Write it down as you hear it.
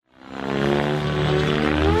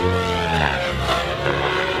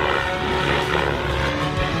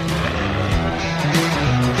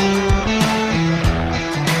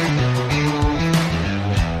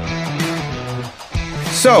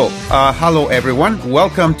Hello everyone.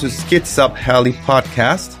 Welcome to Skits Up Heli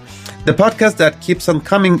podcast, the podcast that keeps on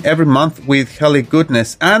coming every month with heli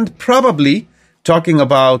goodness and probably talking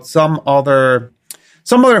about some other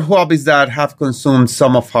hobbies that have consumed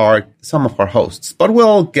some of our hosts. But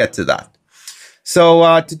we'll get to that.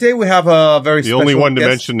 So today we have a very special The only one to guest.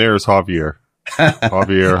 mention there is Javier.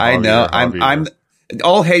 Javier. I know. Javier. I'm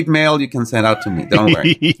all hate mail you can send out to me. Don't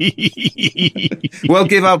worry. We'll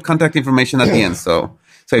give out contact information at the end. So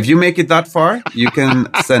if you make it that far, you can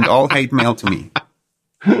send all hate mail to me.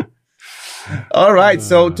 All right.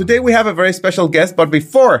 So today we have a very special guest, but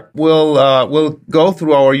before we'll go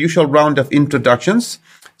through our usual round of introductions.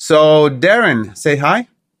 So Darren, say hi.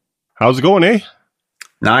 How's it going, eh?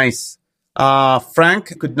 Nice.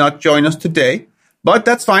 Frank could not join us today, but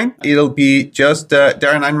that's fine. It'll be just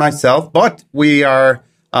Darren and myself. But we are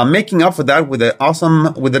making up for that with an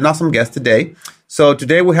awesome guest today. So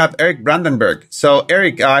today we have Eric Brandenburg. So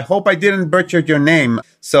Eric, I hope I didn't butcher your name.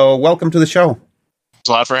 So welcome to the show. Thanks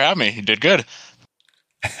a lot for having me. You did good.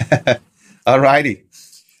 All righty.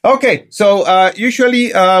 Okay, so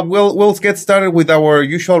usually we'll get started with our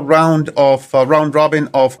usual round robin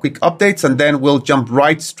of quick updates, and then we'll jump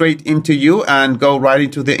right straight into you and go right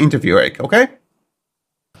into the interview, Eric. Okay?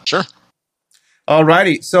 Sure. All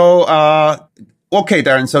righty. So okay,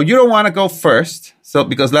 Darren. So you don't want to go first,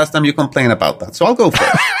 because last time you complained about that. So I'll go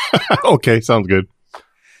first. Okay, sounds good.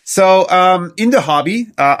 So in the hobby,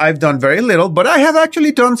 I've done very little, but I have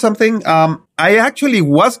actually done something. I actually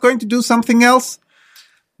was going to do something else,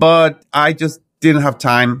 but I just didn't have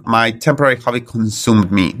time. My temporary hobby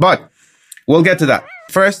consumed me, but we'll get to that.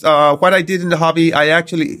 First, what I did in the hobby, I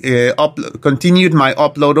actually continued my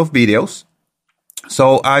upload of videos.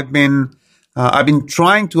 So I've been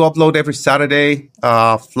trying to upload every Saturday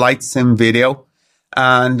flight sim video,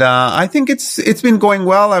 and I think it's been going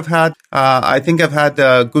well. I think I've had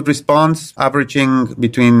a good response, averaging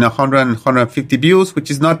between 100 and 150 views, which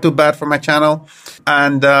is not too bad for my channel.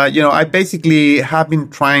 And I basically have been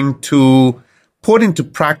trying to put into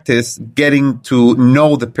practice getting to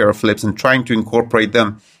know the pair of flips and trying to incorporate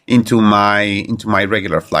them into my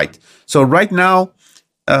regular flight. So right now,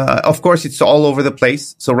 of course, it's all over the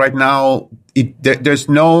place. So right now, there's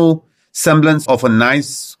no semblance of a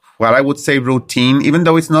nice, what I would say, routine, even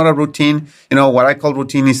though it's not a routine. What I call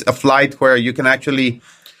routine is a flight where you can actually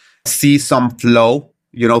see some flow,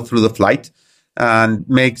 through the flight and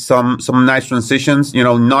make some nice transitions,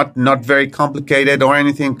 not very complicated or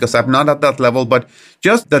anything, because I'm not at that level, but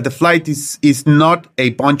just that the flight is not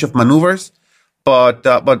a bunch of maneuvers, but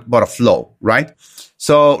a flow, right?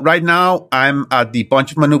 So right now I'm at the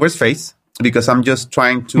bunch of maneuvers phase because I'm just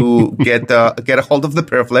trying to get a hold of the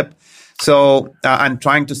pair flip. So I'm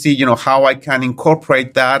trying to see, how I can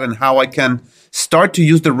incorporate that and how I can start to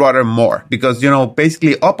use the rudder more, because,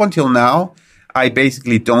 basically up until now, I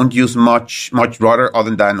basically don't use much rudder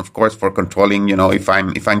other than, of course, for controlling, if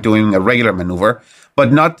I'm doing a regular maneuver,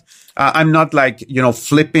 but not. I'm not like,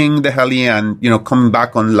 flipping the heli and, coming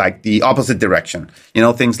back on like the opposite direction,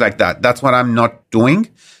 things like that. That's what I'm not doing.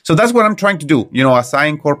 So that's what I'm trying to do. As I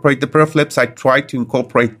incorporate the pair flips, I try to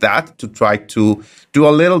incorporate that to try to do a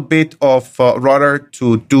little bit of rudder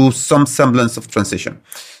to do some semblance of transition.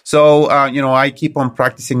 So, I keep on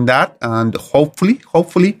practicing that, and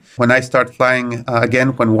hopefully, when I start flying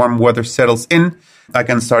again, when warm weather settles in, I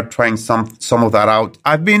can start trying some of that out.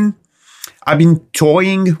 I've been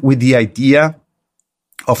toying with the idea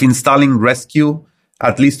of installing rescue,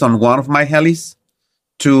 at least on one of my helis,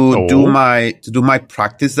 to do my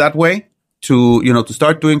practice that way, to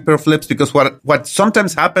start doing pair flips, because what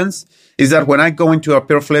sometimes happens is that when I go into a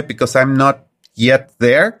pair flip, because I'm not yet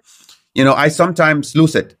there, I sometimes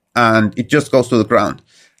lose it and it just goes to the ground.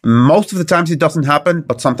 Most of the times it doesn't happen,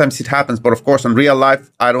 but sometimes it happens. But of course, in real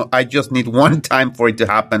life, I just need one time for it to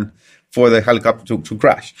happen, for the helicopter to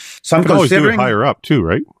crash. So I'm considering, always do it higher up too,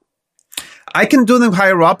 right? I can do them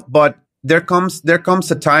higher up, but there comes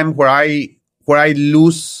a time where I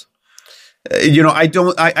lose,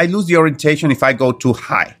 I lose the orientation if I go too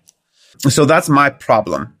high. So that's my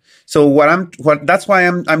problem. So that's why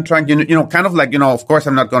I'm trying, kind of like, of course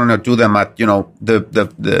I'm not going to do them at,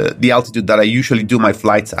 the altitude that I usually do my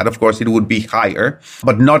flights at. Of course it would be higher,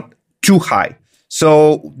 but not too high.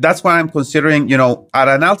 So that's why I'm considering, at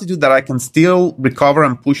an altitude that I can still recover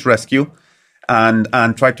and push rescue and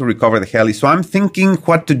try to recover the heli. So I'm thinking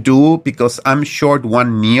what to do, because I'm short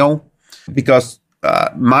one Neo, because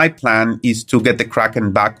my plan is to get the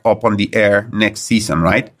Kraken back up on the air next season,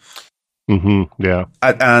 right? Mm-hmm, yeah.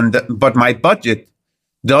 But my budget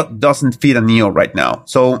doesn't fit a Neo right now.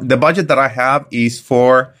 So the budget that I have is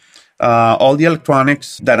for all the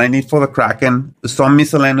electronics that I need for the Kraken, some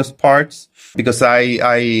miscellaneous parts because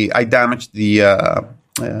I damaged the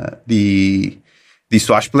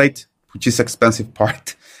swash plate, which is expensive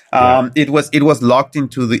part. It was locked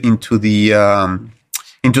into the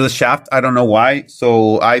shaft. I don't know why.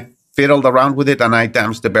 So I fiddled around with it and I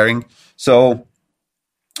damaged the bearing. So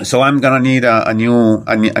I'm gonna need a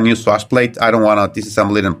new swash plate. I don't want to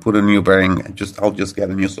disassemble it and put a new bearing. I'll just get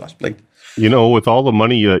a new swash plate. With all the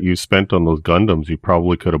money that you spent on those Gundams, you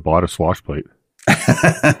probably could have bought a swash plate.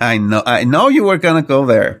 I know you were gonna go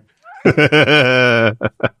there. But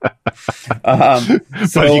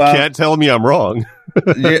you can't tell me I'm wrong.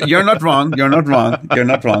 You're not wrong.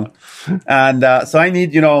 And so I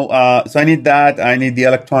need, I need that. I need the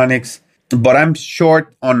electronics, but I'm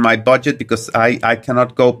short on my budget because I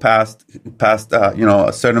cannot go past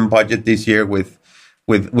a certain budget this year with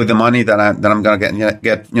the money that I'm gonna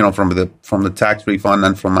get from the tax refund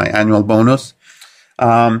and from my annual bonus.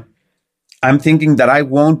 I'm thinking that I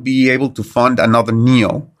won't be able to fund another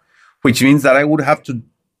Neo, which means that I would have to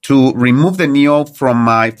remove the Neo from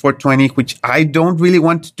my 420, which I don't really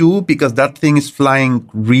want to do because that thing is flying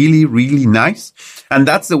really, really nice. And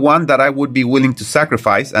that's the one that I would be willing to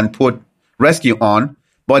sacrifice and put rescue on.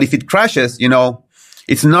 But if it crashes,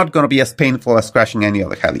 it's not going to be as painful as crashing any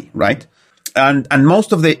other heli, right? And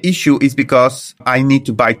most of the issue is because I need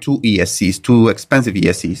to buy two expensive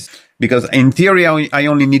ESCs. Because in theory, I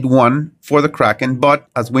only need one for the Kraken. But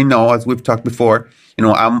as we know, as we've talked before,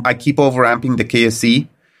 I keep overamping the KSC.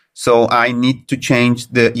 So I need to change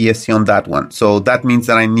the ESC on that one. So that means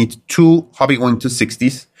that I need two hobby going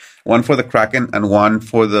 260s, one for the Kraken and one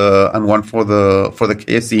for the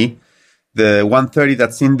KSC. The 130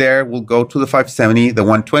 that's in there will go to the 570. The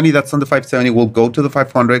 120 that's on the 570 will go to the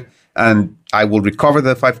 500, and I will recover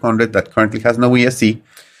the 500 that currently has no ESC.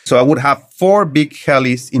 So I would have 4 big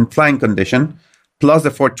helis in flying condition, plus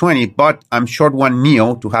the 420, but I'm short one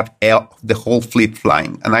Neo to have the whole fleet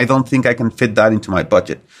flying, and I don't think I can fit that into my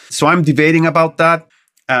budget. So I'm debating about that,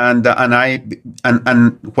 and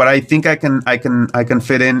what I think I can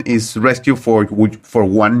fit in is rescue for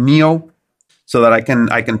one Neo, so that I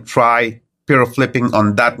can try pyro flipping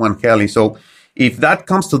on that one heli. So if that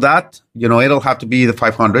comes to that, it'll have to be the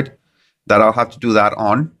 500 that I'll have to do that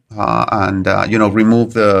on, and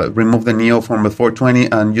remove the Neo from the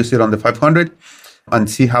 420 and use it on the 500. And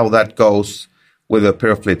see how that goes with a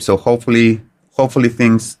pyro flip. So hopefully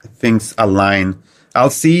things align.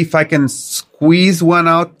 I'll see if I can squeeze one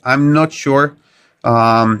out. I'm not sure.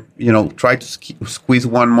 Try to squeeze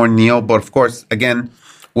one more Neo. But of course, again,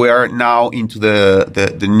 we are now into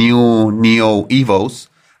the new Neo Evos,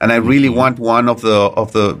 and I really want one of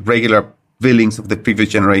the regular Villings of the previous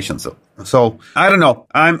generation. So I don't know.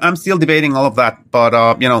 I'm still debating all of that. But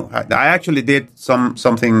I actually did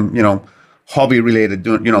something hobby related,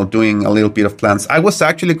 doing a little bit of plans. I was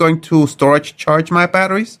actually going to storage charge my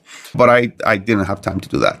batteries, but I didn't have time to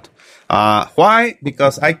do that. Why?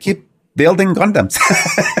 Because I keep building Gundams.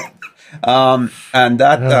 And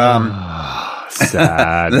that,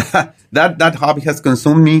 sad. that hobby has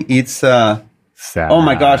consumed me. It's, sad. Oh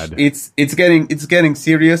my gosh. It's getting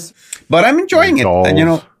serious, but I'm enjoying it. Dolls.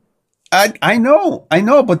 And I know,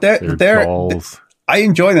 but they're dolls. I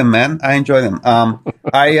enjoy them, man. I enjoy them.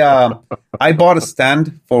 I bought a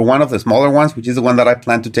stand for one of the smaller ones, which is the one that I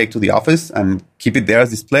plan to take to the office and keep it there as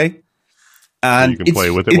display. And so you can play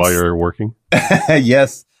with it while you're working.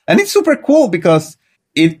 Yes, and it's super cool because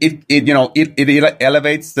it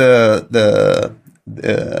elevates the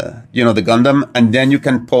Gundam, and then you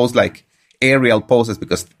can pose like aerial poses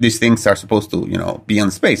because these things are supposed to be in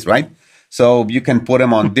space, right? So you can put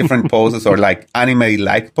them on different poses or like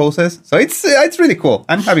anime-like poses. So it's really cool.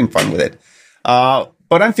 I'm having fun with it.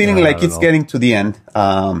 But I'm feeling like it's getting to the end.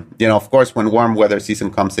 Of course, when warm weather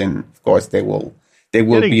season comes in, of course, they will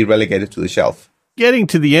be relegated to the shelf. Getting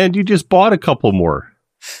to the end, you just bought a couple more.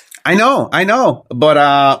 I know. But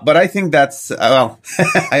I think that's,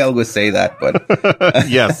 I always say that, but.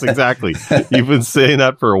 Yes, exactly. You've been saying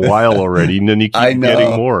that for a while already, and then you keep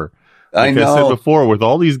getting more. Like I said before, with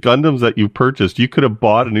all these Gundams that you've purchased, you could have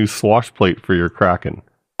bought a new swash plate for your Kraken.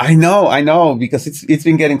 I know, because it's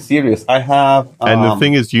been getting serious. I have, and the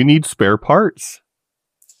thing is, you need spare parts.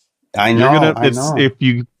 I know. If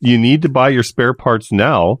you need to buy your spare parts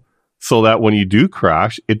now, so that when you do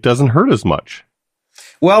crash, it doesn't hurt as much.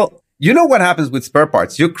 Well, you know what happens with spare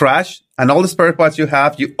parts? You crash, and all the spare parts you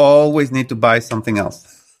have, you always need to buy something else.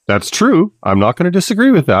 That's true. I'm not going to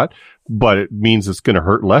disagree with that. But it means it's going to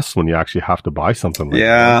hurt less when you actually have to buy something like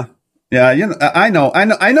that. Yeah, I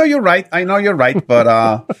know you're right. But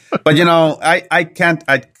I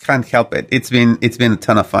can't help it. It's been a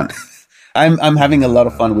ton of fun. I'm having a lot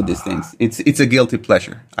of fun with these things. It's a guilty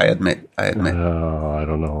pleasure. I admit. I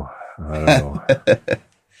don't know.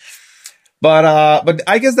 But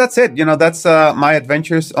I guess that's it. That's my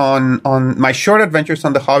adventures on my short adventures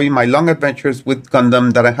on the hobby, my long adventures with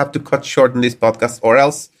Gundam that I have to cut short in this podcast, or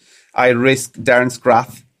else I risk Darren's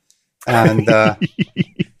wrath. And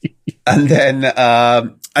and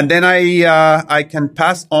then I can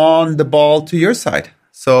pass on the ball to your side.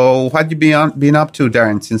 So what have you been up to,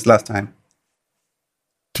 Darren, since last time?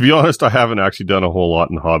 To be honest, I haven't actually done a whole lot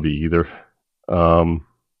in hobby either.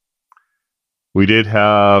 We did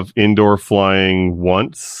have indoor flying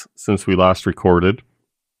once since we last recorded.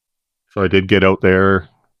 So I did get out there,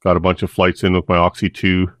 got a bunch of flights in with my Oxy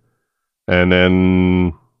 2, and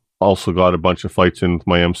then also got a bunch of flights in with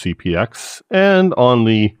my MCPX. And on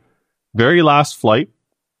the very last flight,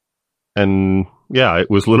 and yeah, it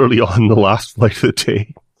was literally on the last flight of the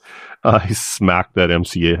day, I smacked that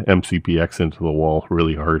MCPX into the wall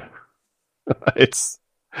really hard.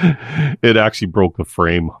 It actually broke the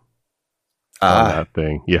frame on that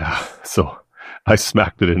thing. Yeah. So I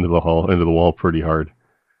smacked it into the wall pretty hard.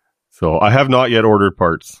 So I have not yet ordered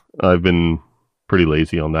parts. I've been pretty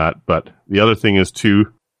lazy on that. But the other thing is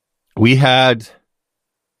too, we had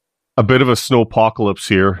a bit of a snowpocalypse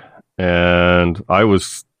here, and I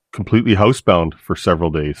was completely housebound for several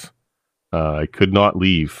days. I could not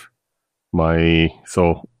leave.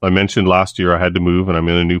 So I mentioned last year I had to move, and I'm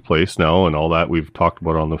in a new place now, and all that we've talked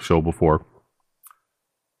about on the show before.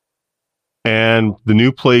 And the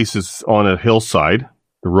new place is on a hillside.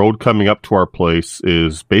 The road coming up to our place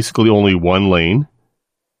is basically only one lane,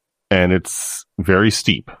 and it's very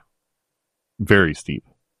steep. Very steep.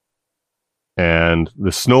 And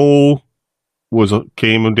the snow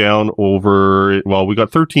came down over, well, we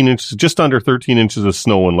got 13 inches, just under 13 inches of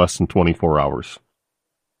snow in less than 24 hours.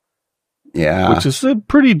 Yeah. Which is a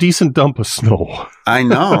pretty decent dump of snow. I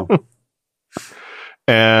know.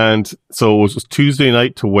 And so it was Tuesday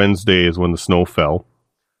night to Wednesday is when the snow fell.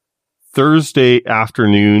 Thursday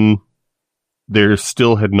afternoon, there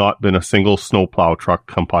still had not been a single snowplow truck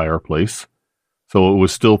come by our place. So it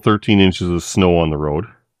was still 13 inches of snow on the road.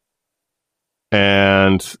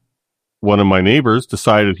 And one of my neighbors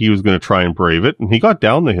decided he was going to try and brave it. And he got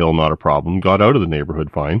down the hill, not a problem. Got out of the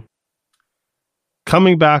neighborhood fine.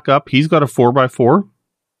 Coming back up, he's got a 4x4.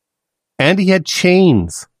 And he had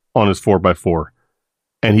chains on his 4x4.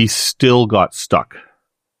 And he still got stuck.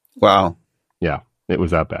 Wow. Yeah, it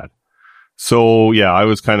was that bad. So, yeah, I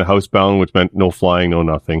was kind of housebound, which meant no flying, no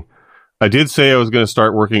nothing. I did say I was going to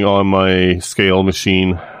start working on my scale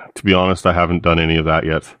machine. To be honest, I haven't done any of that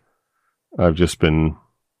yet. I've just been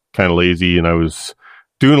kind of lazy, and I was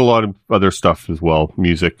doing a lot of other stuff as well,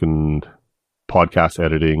 music and podcast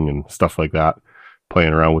editing and stuff like that,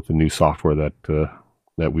 playing around with the new software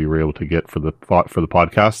that we were able to get for the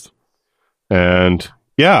podcast. And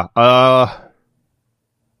yeah, I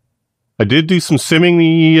did do some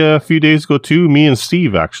simming a few days ago too. Me and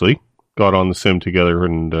Steve actually got on the sim together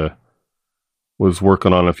and was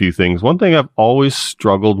working on a few things. One thing I've always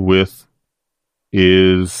struggled with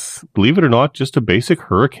is, believe it or not, just a basic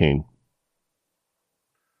hurricane.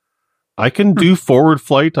 I can do forward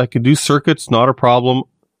flight. I can do circuits, not a problem.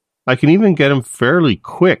 I can even get them fairly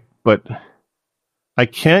quick, but I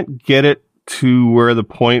can't get it to where the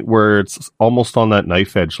point where it's almost on that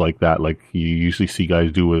knife edge like that, like you usually see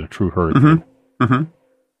guys do with a true hurricane. Mm-hmm.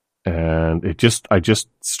 Mm-hmm. And I just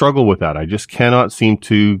struggle with that. I just cannot seem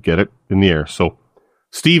to get it in the air. So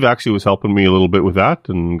Steve actually was helping me a little bit with that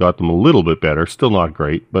and got them a little bit better. Still not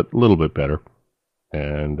great, but a little bit better.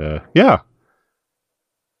 And yeah.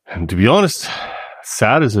 And to be honest,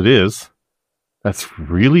 sad as it is, that's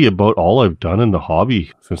really about all I've done in the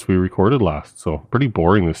hobby since we recorded last. So pretty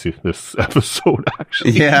boring this episode,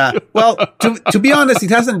 actually. Yeah. Well, to be honest, it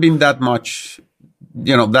hasn't been that much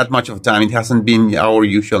of time. It hasn't been our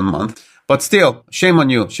usual month. But still, shame on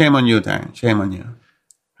you. Shame on you, Darren. Shame on you.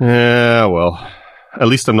 Yeah, well, at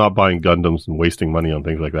least I'm not buying Gundams and wasting money on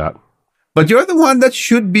things like that. But you're the one that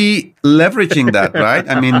should be leveraging that, right?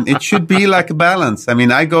 I mean, it should be like a balance. I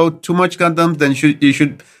mean, I go too much Gundams, then you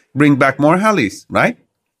should bring back more Hellies, right?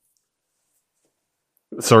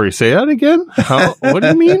 Sorry, say that again? What do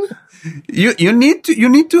you mean? You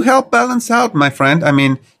need to help balance out, my friend. I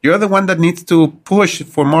mean, you're the one that needs to push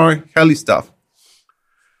for more Heli stuff.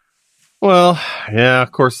 Well, yeah,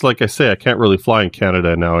 of course, like I say, I can't really fly in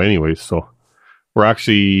Canada now anyway, so we're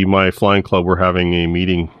actually, my flying club, we're having a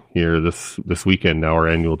meeting here this weekend now. Our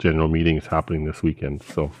annual general meeting is happening this weekend,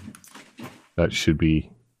 so that should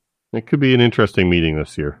be It could be an interesting meeting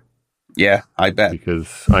this year. Yeah, I bet.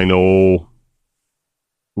 Because I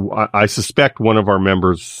suspect one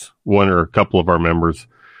or a couple of our members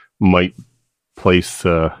might place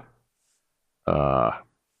a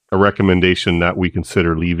recommendation that we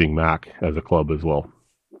consider leaving MAC as a club as well,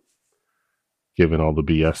 given all the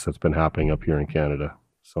BS that's been happening up here in Canada.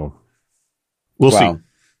 So we'll see.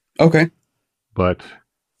 Okay. But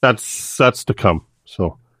that's to come.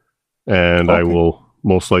 So, and I will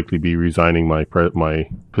most likely be resigning my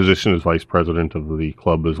position as vice president of the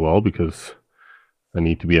club as well, because I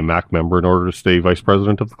need to be a MAC member in order to stay vice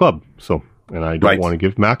president of the club. So, and I don't want to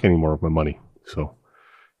give MAC any more of my money. So,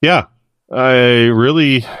 yeah, I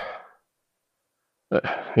really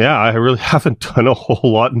haven't done a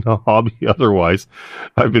whole lot in the hobby otherwise.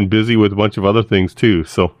 I've been busy with a bunch of other things too.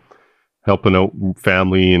 So, helping out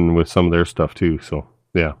family and with some of their stuff too. So,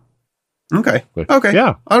 yeah. Okay. But, okay.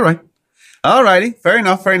 Yeah. All right. All righty. Fair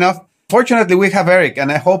enough. Fortunately, we have Eric,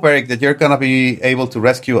 and I hope, Eric, that you're going to be able to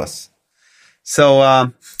rescue us. So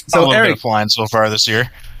a little Eric, bit of flying so far this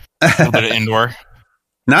year. A little bit of indoor.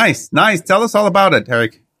 Nice. Tell us all about it,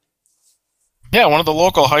 Eric. Yeah, one of the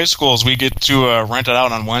local high schools, we get to rent it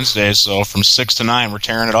out on Wednesdays. So from 6 to 9, we're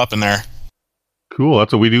tearing it up in there. Cool.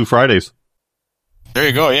 That's what we do Fridays. There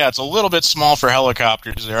you go. Yeah, it's a little bit small for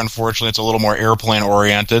helicopters there. Unfortunately, it's a little more airplane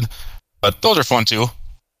oriented, but those are fun too.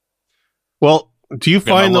 Well, do you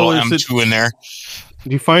find though M2 in there? Do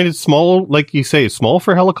you find it small, like you say, small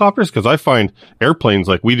for helicopters? Because I find airplanes,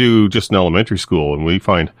 like we do just in elementary school, and we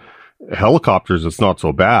find helicopters, it's not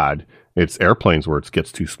so bad. It's airplanes where it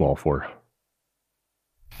gets too small for.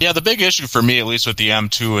 Yeah, the big issue for me, at least with the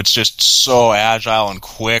M2, it's just so agile and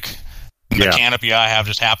quick. The canopy I have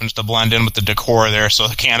just happens to blend in with the decor there, so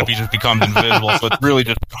the canopy just becomes invisible. So it's really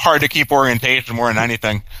just hard to keep orientation more than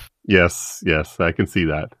anything. Yes, I can see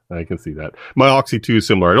that. My Oxy 2 is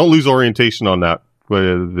similar. I don't lose orientation on that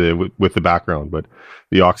with the background, but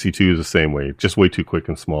the Oxy 2 is the same way. Just way too quick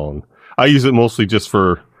and small. And I use it mostly just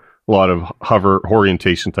for a lot of hover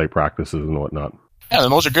orientation type practices and whatnot. Yeah,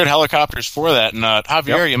 those are good helicopters for that. And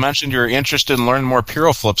Javier, you mentioned you're interested in learning more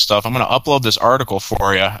PyroFlip stuff. I'm going to upload this article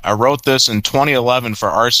for you. I wrote this in 2011 for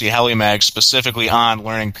RC HeliMag specifically on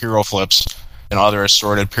learning PyroFlips and other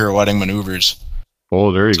assorted pirouetting maneuvers.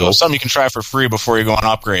 Oh, there you go. Something you can try for free before you go on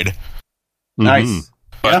upgrade. Nice.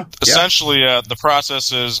 But essentially, the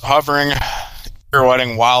process is hovering,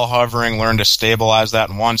 pirouetting while hovering, learn to stabilize that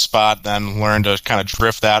in one spot, then learn to kind of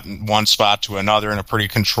drift that in one spot to another in a pretty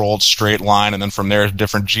controlled straight line, and then from there,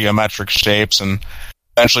 different geometric shapes, and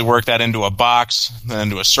eventually work that into a box, then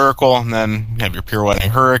into a circle, and then you have your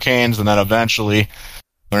pirouetting hurricanes, and then eventually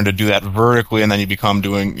learn to do that vertically, and then you become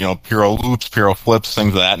doing, piro loops, piro flips,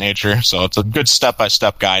 things of that nature. So it's a good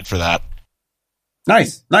step-by-step guide for that.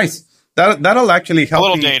 Nice. That'll actually help. A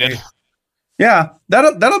little dated. Yeah,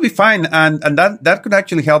 that'll be fine, and that could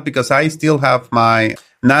actually help because I still have my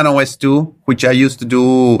Nano S2, which I used to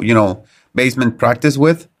do, basement practice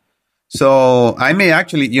with. So I may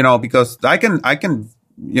actually, because I can,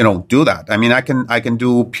 do that. I mean, I can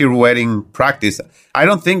do pirouetting practice. I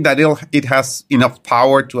don't think that it has enough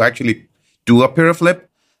power to actually do a PyroFlip,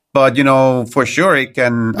 but for sure it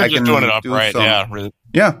can. I can doing it upright,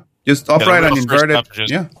 just upright and inverted.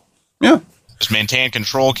 Yeah. Just maintain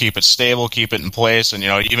control, keep it stable, keep it in place, and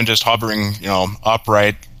even just hovering,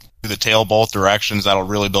 upright through the tail both directions, that'll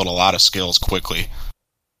really build a lot of skills quickly.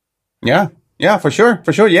 Yeah, for sure.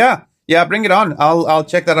 Yeah, bring it on. I'll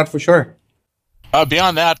check that out for sure.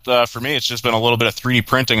 Beyond that, for me, it's just been a little bit of 3D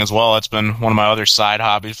printing as well. It's been one of my other side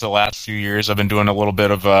hobbies for the last few years. I've been doing a little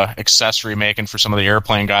bit of accessory making for some of the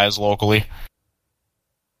airplane guys locally.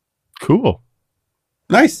 Cool.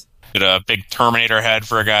 Nice. Did a big Terminator head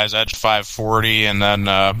for a guy's Edge 540, and then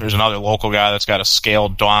there's another local guy that's got a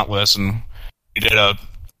scaled Dauntless, and he did a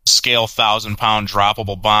scale 1,000-pound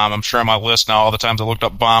droppable bomb. I'm sure on my list now all the times I looked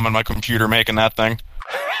up bomb on my computer making that thing.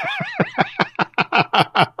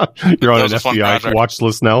 You're on an FBI watch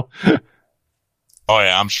list now? Oh,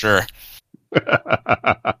 yeah, I'm sure.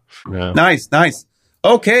 Yeah. Nice.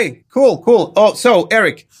 Okay, cool. Oh, so,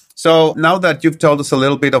 Eric, now that you've told us a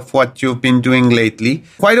little bit of what you've been doing lately,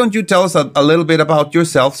 why don't you tell us a little bit about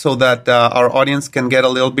yourself so that our audience can get a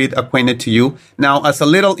little bit acquainted to you? Now, as a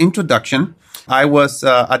little introduction, I was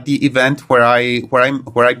at the event where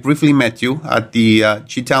I briefly met you at the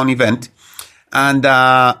G-Town event. And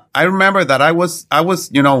I remember that I was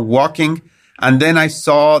walking, and then I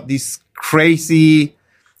saw this crazy,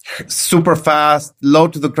 super fast, low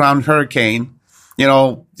to the ground hurricane,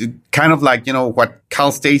 kind of like, what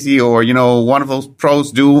Cal Stacy or, one of those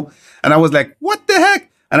pros do. And I was like, what the heck?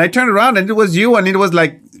 And I turned around and it was you, and it was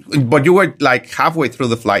like, but you were like halfway through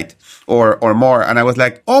the flight or more. And I was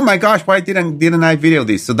like, oh my gosh, why didn't I video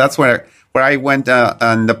this? So that's where I went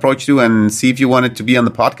and approached you and see if you wanted to be on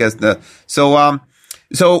the podcast.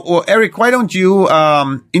 So Eric, why don't you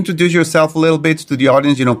introduce yourself a little bit to the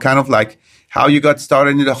audience, kind of like how you got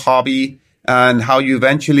started in the hobby and how you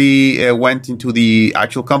eventually went into the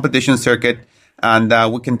actual competition circuit, and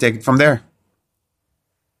we can take it from there.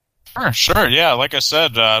 Sure. Yeah, like I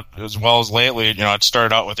said, as well as lately, it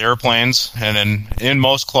started out with airplanes, and in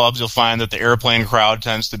most clubs, you'll find that the airplane crowd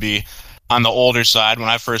tends to be on the older side. When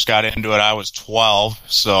I first got into it, I was 12,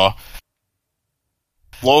 so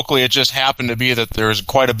locally, it just happened to be that there was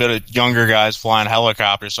quite a bit of younger guys flying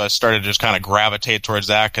helicopters, so I started to just kind of gravitate towards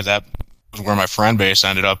that because that was where my friend base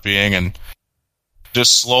ended up being, and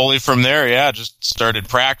just slowly from there, just started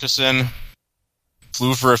practicing,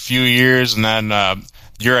 flew for a few years, and then the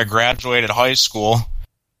year I graduated high school,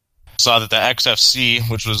 saw that the XFC,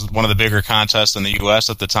 which was one of the bigger contests in the U.S.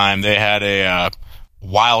 at the time, they had a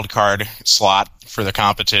wild card slot for the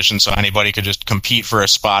competition, so anybody could just compete for a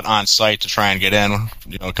spot on site to try and get in,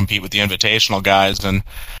 compete with the invitational guys. And a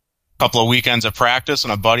couple of weekends of practice,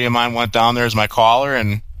 and a buddy of mine went down there as my caller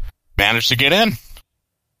and managed to get in.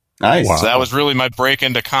 Nice. Wow. So that was really my break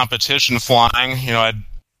into competition flying. I'd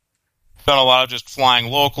done a lot of just flying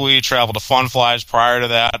locally, traveled to Fun Flies prior to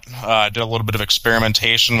that. I did a little bit of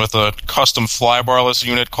experimentation with a custom flybarless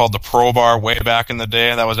unit called the Pro Bar way back in the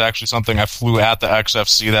day. That was actually something I flew at the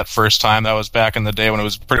XFC that first time. That was back in the day when it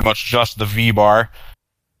was pretty much just the V bar.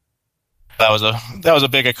 That was a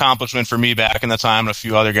big accomplishment for me back in the time, and a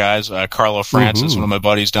few other guys. Carlo Francis, one of my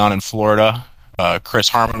buddies down in Florida. Chris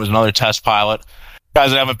Harmon was another test pilot.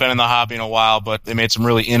 Guys that haven't been in the hobby in a while, but they made some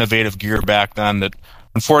really innovative gear back then that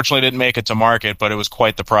unfortunately didn't make it to market, but it was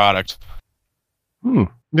quite the product.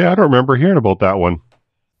 Yeah, I don't remember hearing about that one.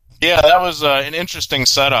 Yeah, that was an interesting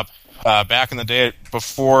setup. Back in the day,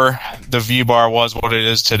 before the V-Bar was what it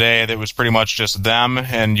is today, it was pretty much just them,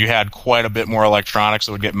 and you had quite a bit more electronics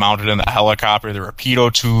that would get mounted in the helicopter. There were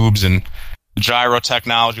pitot tubes, and the gyro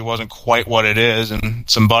technology wasn't quite what it is, and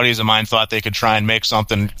some buddies of mine thought they could try and make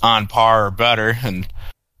something on par or better, and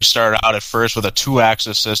we started out at first with a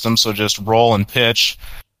 2-axis system, so just roll and pitch.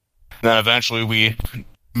 And then eventually we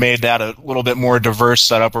made that a little bit more diverse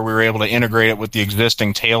setup where we were able to integrate it with the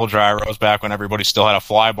existing tail gyros back when everybody still had a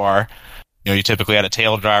fly bar. You typically had a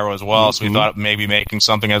tail gyro as well, so we thought maybe making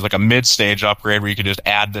something as like a mid-stage upgrade where you could just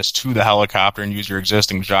add this to the helicopter and use your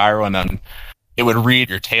existing gyro, and then it would read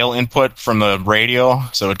your tail input from the radio,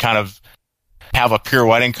 so it would kind of have a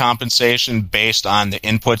pirouetting compensation based on the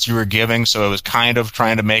inputs you were giving, so it was kind of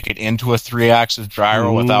trying to make it into a 3-axis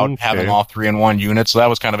gyro without having all 3-in-1 units. So that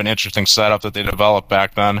was kind of an interesting setup that they developed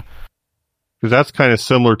back then. Because that's kind of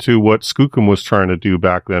similar to what Skookum was trying to do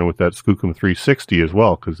back then with that Skookum 360 as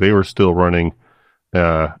well, because they were still running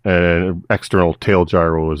an external tail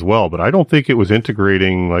gyro as well. But I don't think it was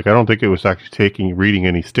integrating, I don't think it was actually reading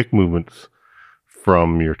any stick movements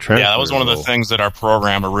from your transfer. Yeah, that was one of the things that our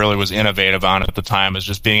programmer really was innovative on at the time, is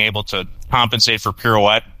just being able to compensate for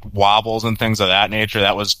pirouette wobbles and things of that nature.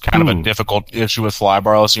 That was kind of a difficult issue with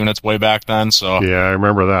flybarless units way back then. So yeah, I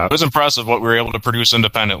remember that. It was impressive what we were able to produce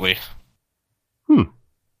independently.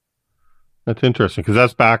 That's interesting, because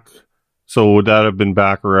that's back. So would that have been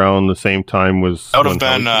back around the same time was? That would have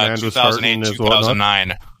been 2008,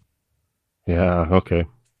 2009. Yeah. Okay.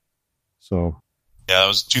 So. Yeah, that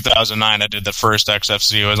was 2009. I did the first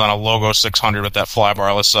XFC. It was on a Logo 600 with that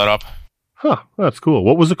flybarless setup. Huh, that's cool.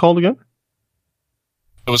 What was it called again?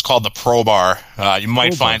 It was called the Pro Bar. You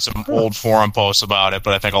might find some old forum posts about it,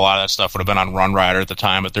 but I think a lot of that stuff would have been on Run Rider at the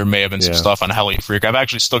time, but there may have been some stuff on Heli Freak. I've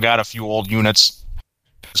actually still got a few old units.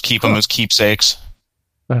 Just keep them as keepsakes.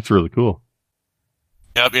 That's really cool.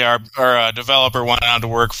 Yep, yeah, our developer went on to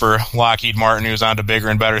work for Lockheed Martin, who's on to bigger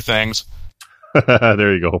and better things.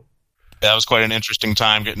 There you go. That was quite an interesting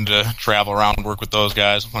time getting to travel around and work with those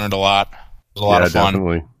guys. Learned a lot. It was a lot of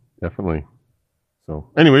fun. Definitely. So,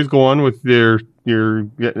 anyways, go on with you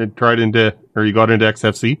got into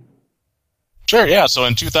XFC? Sure, yeah. So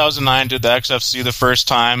in 2009, did the XFC the first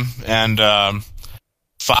time, and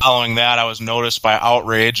following that, I was noticed by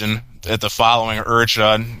Outrage, and at the following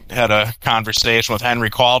IRCHA, had a conversation with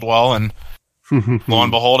Henry Caldwell, and lo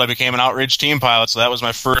and behold, I became an Outrage team pilot. So that was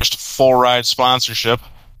my first full ride sponsorship.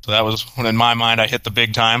 So that was when, in my mind, I hit the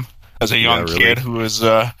big time as a young kid who was,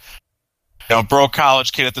 broke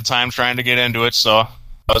college kid at the time trying to get into it. So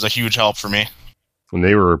that was a huge help for me. And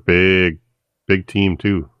they were a big team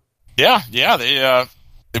too. Yeah,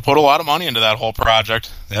 they put a lot of money into that whole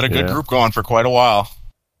project. They had a good group going for quite a while.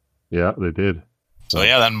 Yeah, they did. So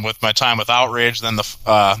yeah, then with my time with Outrage, then the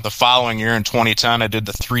following year in 2010, I did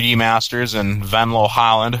the 3D Masters in Venlo,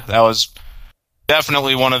 Holland. That was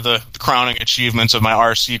definitely one of the crowning achievements of my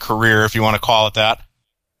RC career, if you want to call it that.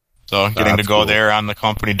 So getting to go there on the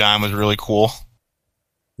company dime was really cool.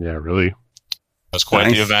 Yeah, really. It was quite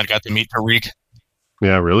the event. Got to meet Tariq.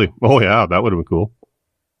 Yeah, really. Oh yeah, that would have been cool.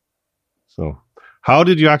 So, how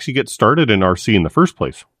did you actually get started in RC in the first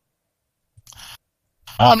place?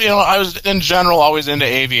 I was in general always into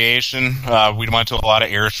aviation. We went to a lot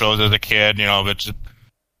of air shows as a kid, but just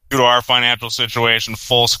due to our financial situation,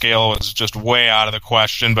 full scale was just way out of the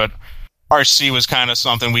question. But RC was kind of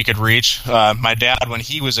something we could reach. My dad, when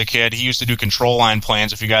he was a kid, he used to do control line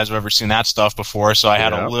planes, if you guys have ever seen that stuff before. So I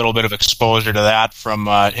had a little bit of exposure to that from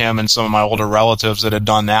him and some of my older relatives that had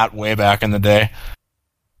done that way back in the day.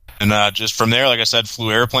 And just from there, like I said,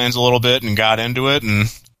 flew airplanes a little bit and got into it. And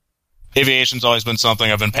aviation's always been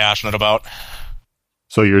something I've been passionate about.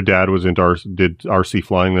 So your dad was into did RC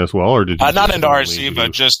flying as well, or did you not into RC,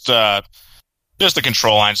 but just the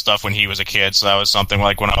control line stuff when he was a kid. So that was something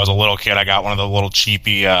like when I was a little kid, I got one of the little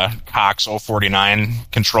cheapy Cox 049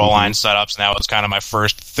 control line setups, and that was kind of my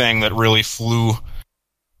first thing that really flew.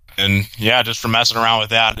 And yeah, just from messing around with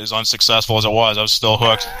that, as unsuccessful as it was, I was still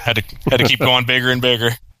hooked. Had to keep going bigger and bigger.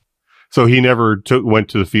 So he never went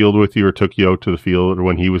to the field with you or took you out to the field or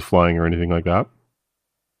when he was flying or anything like that?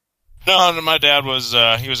 No, my dad was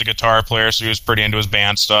he was a guitar player, so he was pretty into his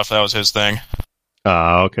band stuff. That was his thing.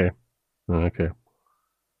 Okay.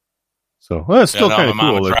 So it's still kind of cool.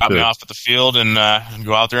 My mom would drop me off at the field and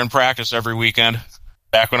go out there and practice every weekend.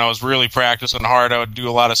 Back when I was really practicing hard, I would do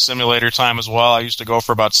a lot of simulator time as well. I used to go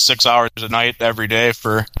for about 6 hours a night every day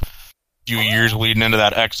for a few years leading into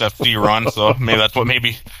that XFD run. So maybe that's what made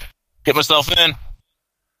me get myself in.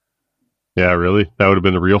 Yeah, really? That would have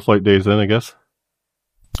been the real flight days then, I guess?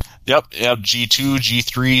 Yep, G2,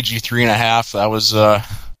 G3, G3.5. That was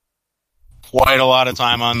quite a lot of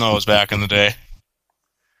time on those back in the day.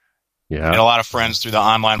 Yeah. Had a lot of friends through the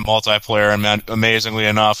online multiplayer, and amazingly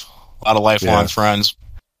enough, a lot of lifelong friends.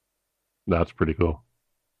 That's pretty cool.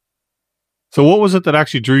 So what was it that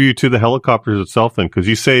actually drew you to the helicopters itself then? Because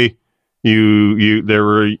you say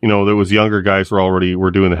there was younger guys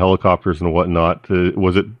were doing the helicopters and whatnot.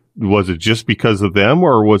 Was it just because of them,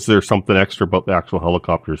 or was there something extra about the actual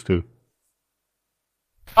helicopters too?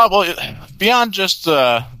 Well, beyond just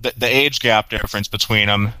the age gap difference between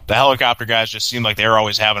them, the helicopter guys just seemed like they were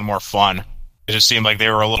always having more fun. It just seemed like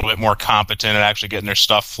they were a little bit more competent at actually getting their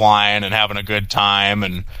stuff flying and having a good time,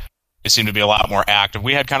 and they seemed to be a lot more active.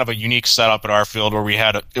 We had kind of a unique setup at our field where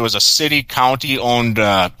it was a city-county owned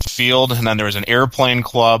field, and then there was an airplane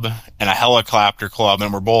club and a helicopter club,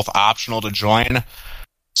 and we're both optional to join.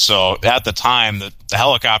 So at the time, the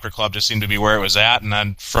helicopter club just seemed to be where it was at, and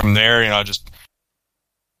then from there, just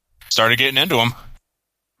started getting into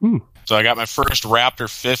them. So I got my first Raptor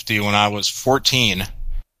 50 when I was 14.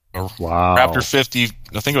 Wow. Raptor 50,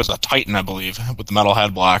 I think it was a Titan, I believe, with the metal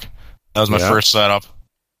head block. That was my first setup.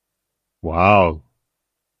 Wow.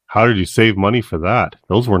 How did you save money for that?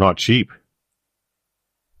 Those were not cheap.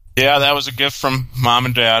 Yeah, that was a gift from Mom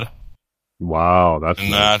and Dad. Wow, that's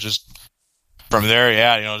nice. Just from there,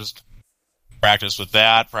 just practiced with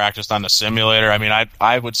that, practiced on the simulator. I mean,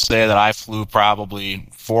 I would say that I flew probably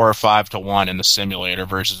 4 or 5 to 1 in the simulator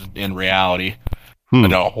versus in reality. I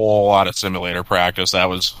did a whole lot of simulator practice. That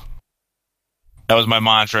was my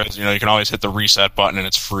mantra. You can always hit the reset button and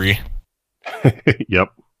it's free.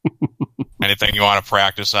 Yep. Anything you want to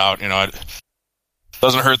practice out, it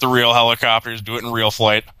doesn't hurt the real helicopters. Do it in real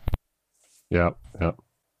flight. Yeah.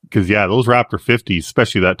 Because those Raptor 50s,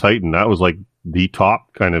 especially that Titan, that was like the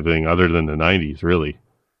top kind of thing, other than the 90s. Really,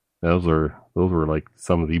 those were like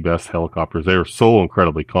some of the best helicopters. They were so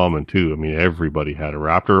incredibly common too. I mean, everybody had a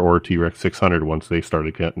Raptor or a T-Rex 600 once they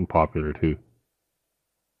started getting popular too.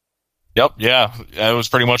 Yep, yeah, it was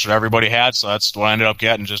pretty much what everybody had, so that's what I ended up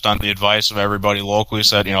getting, just on the advice of everybody locally.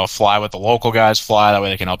 Said, fly with the local guys, fly, that way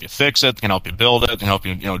they can help you fix it, they can help you build it, they can help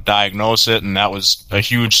you, diagnose it, and that was a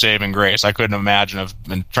huge saving grace. I couldn't imagine have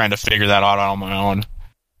been trying to figure that out on my own.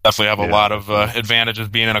 Definitely have a lot of advantages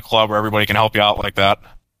being in a club where everybody can help you out like that.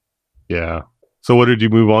 Yeah. So what did you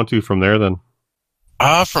move on to from there then?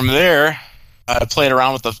 From there, I played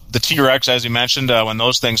around with the T-Rex, as you mentioned. When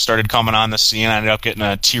those things started coming on the scene, I ended up getting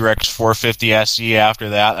a T-Rex 450 SE after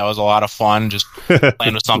that. That was a lot of fun, just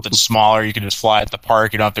playing with something smaller. You could just fly at the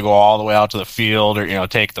park. You don't have to go all the way out to the field or,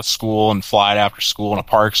 take the school and fly it after school in a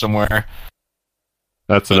park somewhere.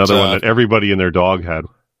 That's another one that everybody and their dog had.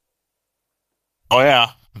 Oh,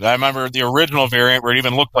 yeah. I remember the original variant where it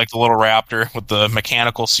even looked like the little Raptor with the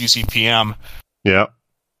mechanical CCPM. Yeah.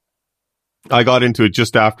 I got into it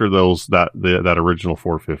just after that original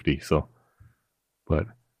 450. So, but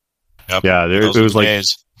Yep. yeah, it was like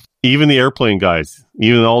days. even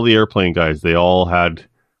all the airplane guys, they all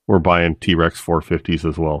were buying T-Rex 450s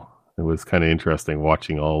as well. It was kind of interesting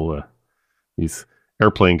watching all these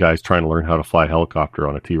airplane guys trying to learn how to fly a helicopter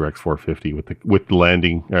on a T-Rex 450 with the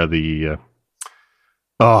landing the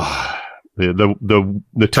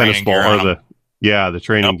tennis ball or the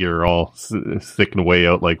training gear all sticking way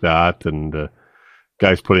out like that, and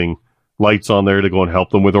guys putting lights on there to go and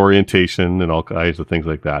help them with orientation and all kinds of things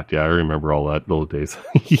like that. Yeah, I remember all those days.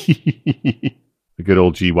 The good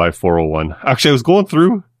old GY401. Actually, I was going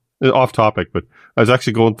through, off topic, but I was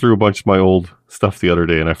actually going through a bunch of my old stuff the other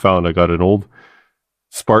day, and I found I got an old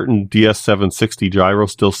Spartan DS760 gyro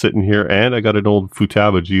still sitting here, and I got an old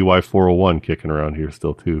Futaba GY401 kicking around here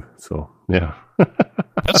still too. So, yeah.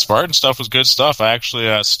 That Spartan stuff was good stuff. I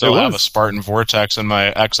actually still have a Spartan Vortex in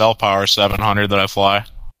my XL Power 700 that I fly.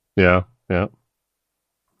 Yeah.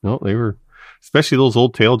 No, they were, especially those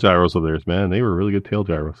old tail gyros of theirs, man. They were really good tail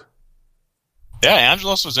gyros. Yeah,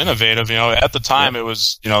 Angelos was innovative. At the time it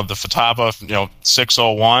was, the Futaba,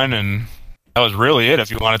 601, and that was really it if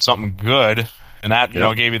you wanted something good. And that,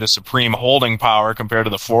 gave you the supreme holding power compared to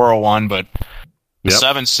the 401, but the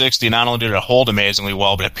 760 not only did it hold amazingly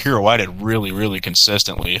well, but it pirouetted really, really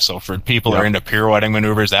consistently. So for people that are into pirouetting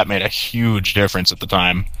maneuvers, that made a huge difference at the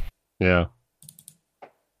time. Yeah.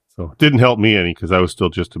 So it didn't help me any because I was still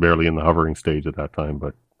just barely in the hovering stage at that time,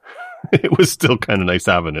 but it was still kind of nice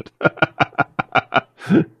having it.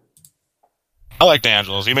 I liked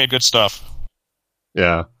Angelos. He made good stuff.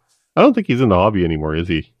 Yeah. I don't think he's in the hobby anymore, is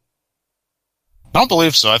he? I don't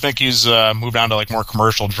believe so. I think he's moved on to like more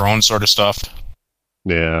commercial drone sort of stuff.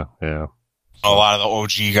 Yeah. A lot of the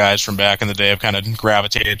OG guys from back in the day have kind of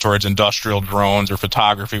gravitated towards industrial drones or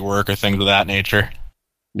photography work or things of that nature.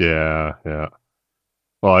 Yeah.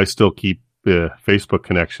 Well, I still keep a Facebook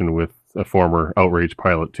connection with a former Outrage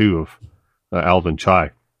pilot too of Alvin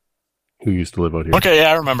Chai, who used to live out here. Okay,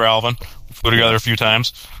 yeah, I remember Alvin. We flew together a few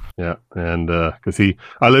times. Yeah, and because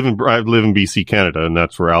I live in BC, Canada, and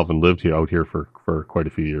that's where Alvin lived out here for quite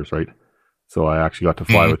a few years, right? So I actually got to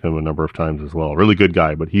fly with him a number of times as well. Really good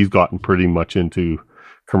guy, but he's gotten pretty much into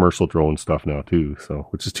commercial drone stuff now too. So,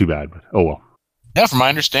 which is too bad, but oh well. Yeah, from my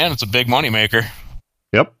understanding, it's a big money maker.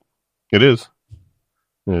 Yep, it is.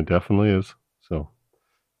 It definitely is. So,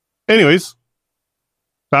 anyways,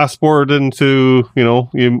 fast forward into,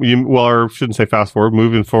 or shouldn't say fast forward,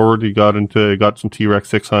 moving forward, you got some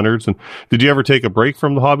T-Rex 600s. And did you ever take a break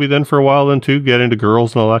from the hobby then for a while then too, get into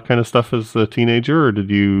girls and all that kind of stuff as a teenager, or did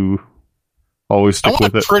you always stick with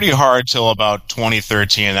it? I went pretty hard till about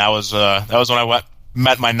 2013. That was when I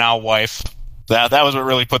met my now wife. That was what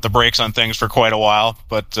really put the brakes on things for quite a while.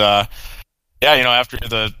 But, after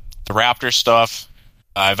the Raptor stuff,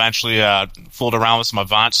 I eventually fooled around with some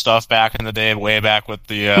Avant stuff back in the day, way back with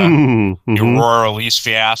the Aurora Elise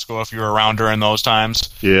fiasco, if you were around during those times.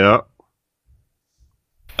 Yeah.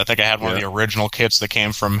 I think I had one of the original kits that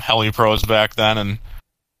came from Heli Pros back then, and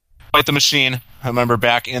quite the machine. I remember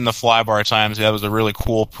back in the flybar times, that was a really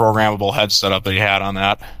cool programmable head setup that you had on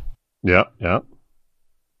that. Yeah.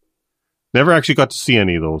 Never actually got to see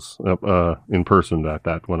any of those in person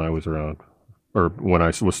that when I was around, or when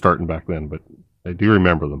I was starting back then, but I do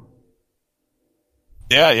remember them.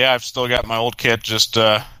 Yeah, I've still got my old kit just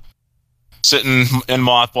sitting in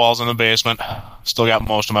mothballs in the basement. Still got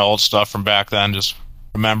most of my old stuff from back then, just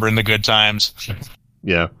remembering the good times.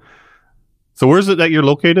 Yeah. So where's it that you're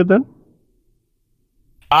located then?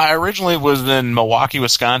 I originally was in Milwaukee,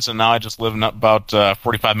 Wisconsin. Now I just live in about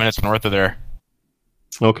 45 minutes north of there.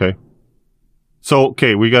 Okay. So,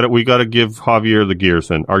 we got to give Javier the gears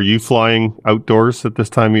then. Are you flying outdoors at this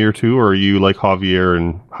time of year too, or are you like Javier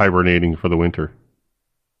and hibernating for the winter?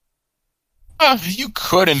 You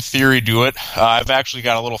could, in theory, do it. I've actually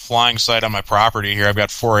got a little flying site on my property here. I've got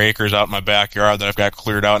 4 acres out in my backyard that I've got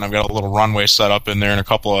cleared out, and I've got a little runway set up in there and a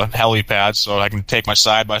couple of helipads, so I can take my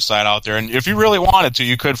side-by-side out there. And if you really wanted to,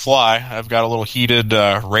 you could fly. I've got a little heated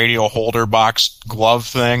radio holder box glove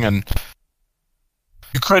thing, and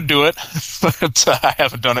you could do it, but I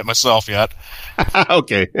haven't done it myself yet.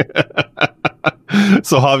 Okay.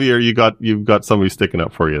 So Javier, you've got somebody sticking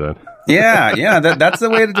up for you then. Yeah, that's the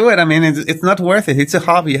way to do it. I mean, it's not worth it. It's a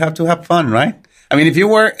hobby. You have to have fun, right? I mean, if you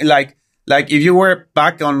were like if you were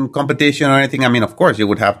back on competition or anything, I mean, of course you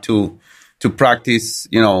would have to practice,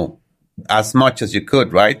 as much as you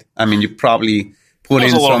could, right? I mean, you probably put in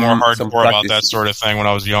some. I was a little more hardcore about that sort of thing when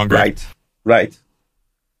I was younger. Right.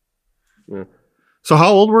 Yeah. So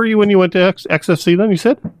how old were you when you went to XFC then, you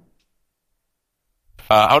said?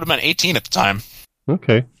 I would have been 18 at the time.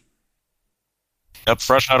 Okay. Yep,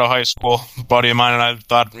 fresh out of high school. A buddy of mine and I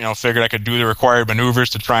thought, figured I could do the required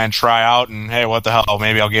maneuvers to try out, and hey, what the hell,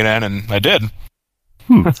 maybe I'll get in, and I did.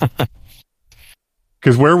 Because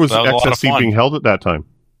where was So that was a lot of XSC fun. being held at that time?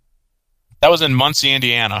 That was in Muncie,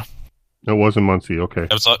 Indiana. It was in Muncie, okay.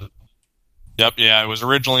 It was, yep, yeah, it was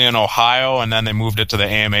originally in Ohio, and then they moved it to the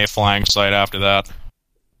AMA flying site after that.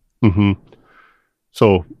 Mm-hmm.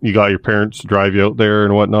 So you got your parents to drive you out there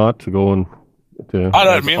and whatnot to go and... Me and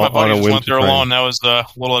my buddy just went there alone. That was the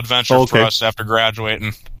little adventure for us after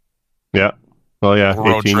graduating. Yeah. Well, yeah,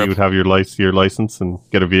 road 18, trip. you would have your license and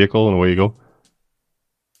get a vehicle, and away you go.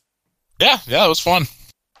 Yeah, it was fun.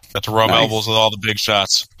 Got to rub elbows with all the big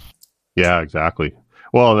shots. Yeah, exactly.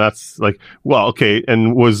 Well, that's okay.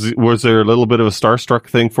 And was there a little bit of a starstruck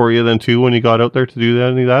thing for you then too when you got out there to do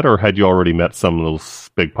any of that, or had you already met some of those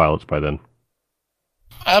big pilots by then?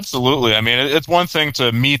 Absolutely. I mean, it's one thing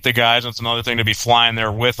to meet the guys, and it's another thing to be flying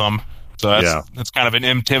there with them. So that's kind of an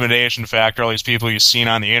intimidation factor. All these people you've seen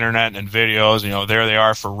on the internet and videos, there they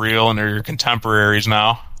are for real, and they're your contemporaries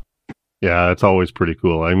now. Yeah, it's always pretty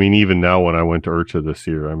cool. I mean, even now when I went to IRCHA this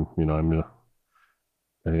year,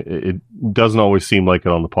 it doesn't always seem like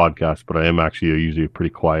it on the podcast, but I am actually usually a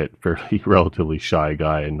pretty quiet, fairly relatively shy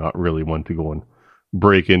guy, and not really one to go and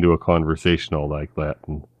break into a conversation all like that.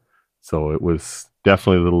 And so it was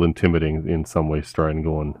definitely a little intimidating in some ways trying to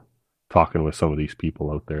go and talking with some of these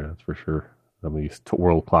people out there. That's for sure. Some of these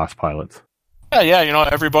world-class pilots. Yeah,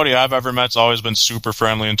 everybody I've ever met's always been super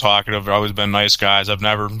friendly and talkative. They've always been nice guys. I've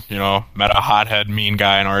never, met a hothead, mean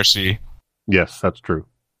guy in RC. Yes, that's true.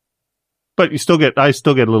 But I still get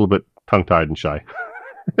a little bit tongue-tied and shy.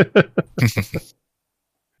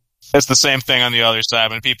 It's the same thing on the other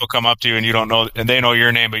side. When people come up to you and you don't know, and they know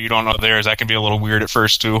your name, but you don't know theirs, that can be a little weird at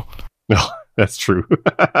first too. No, that's true.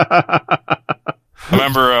 I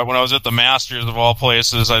remember when I was at the Masters of all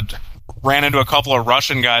places, I ran into a couple of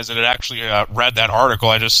Russian guys that had actually read that article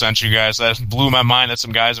I just sent you guys. That blew my mind that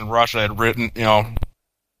some guys in Russia had read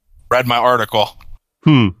my article.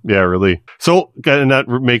 Yeah, really. So, and that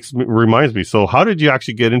reminds me. So, how did you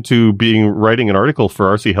actually get into writing an article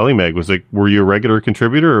for RC Helimag? Were you a regular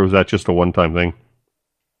contributor, or was that just a one-time thing?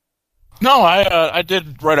 No, I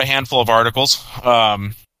did write a handful of articles.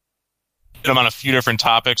 Did them on a few different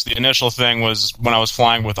topics. The initial thing was when I was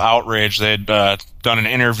flying with Outrage. They'd done an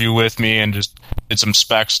interview with me and just did some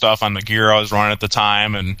spec stuff on the gear I was running at the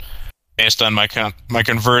time. And based on my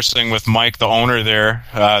conversing with Mike, the owner there,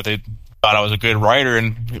 they thought I was a good writer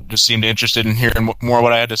and just seemed interested in hearing more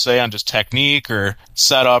what I had to say on just technique or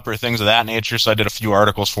setup or things of that nature. So I did a few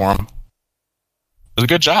articles for them. It was a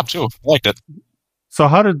good job too. I liked it. So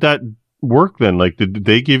how did that work then? Like, did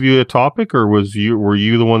they give you a topic, or were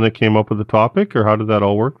you the one that came up with the topic, or how did that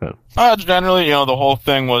all work then? Generally, the whole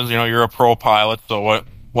thing was, you're a pro pilot, so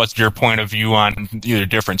what's your point of view on either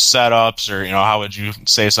different setups, or how would you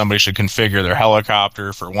say somebody should configure their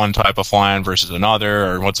helicopter for one type of flying versus another,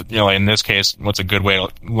 or what's in this case, what's a good way to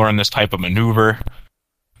learn this type of maneuver?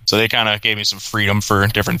 So they kind of gave me some freedom for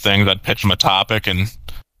different things. I'd pitch them a topic, and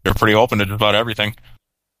they're pretty open to just about everything.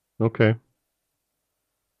 Okay.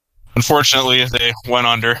 Unfortunately, they went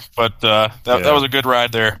under, but that was a good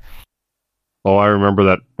ride there. Oh, I remember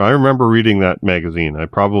that. I remember reading that magazine. I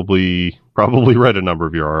probably read a number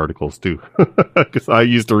of your articles too, because I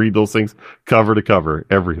used to read those things cover to cover,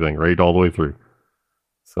 everything, right, all the way through.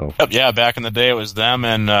 So yeah, back in the day it was them,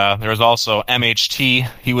 and there was also MHT.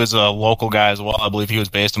 He was a local guy as well. I believe he was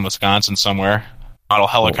based in Wisconsin somewhere. Model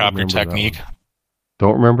helicopter technique.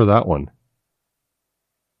 Don't remember that one.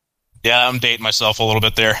 Yeah, I'm dating myself a little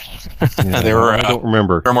bit there. Yeah, I don't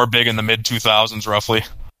remember. They're more big in the mid 2000s, roughly.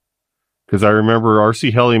 Because I remember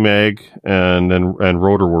RC Helimag and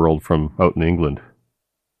Rotor World from out in England.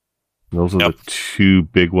 Those are the two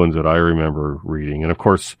big ones that I remember reading. And of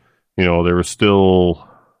course, there was still,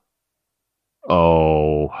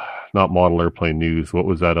 not Model Airplane News. What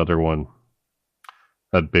was that other one?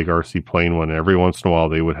 That big RC plane one. Every once in a while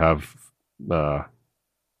they would have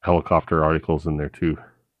helicopter articles in there too.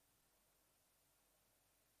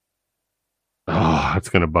 Oh, it's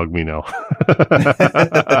going to bug me now.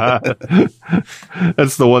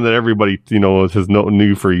 That's the one that everybody, has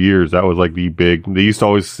knew for years. That was like the big. They used to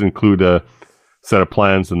always include a set of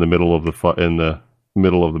plans in the middle of the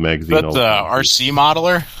magazine. But RC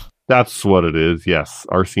Modeler? That's what it is. Yes,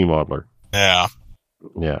 RC Modeler. Yeah.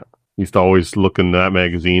 Used to always look in that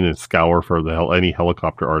magazine and scour for any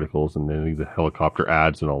helicopter articles and any of the helicopter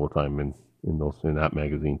ads and all the time in that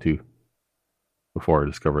magazine too. Before I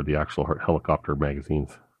discovered the actual helicopter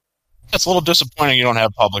magazines. It's a little disappointing you don't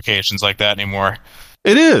have publications like that anymore.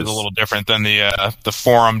 It is It's a little different than the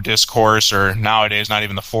forum discourse, or nowadays not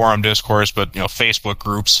even the forum discourse, but Facebook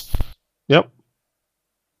groups. Yep.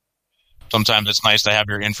 Sometimes it's nice to have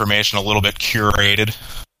your information a little bit curated.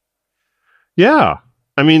 Yeah.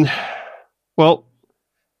 I mean, well,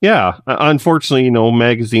 yeah. Unfortunately,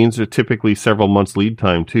 magazines are typically several months lead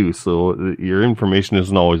time too, so your information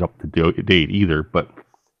isn't always up to date either. But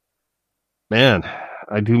man,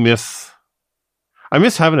 I miss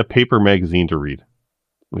having a paper magazine to read.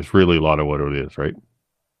 It's really a lot of what it is, right?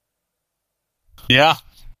 Yeah.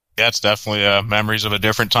 Yeah, it's definitely memories of a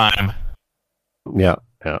different time. Yeah.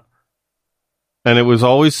 And it was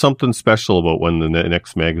always something special about when the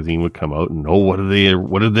next magazine would come out, and what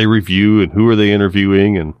did they review, and who are they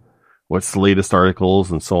interviewing, and what's the latest articles,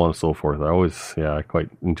 and so on and so forth. I quite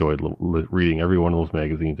enjoyed reading every one of those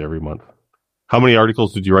magazines every month. How many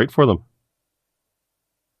articles did you write for them?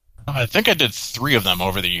 I think I did 3 of them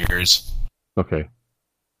over the years. Okay.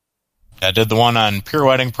 I did the one on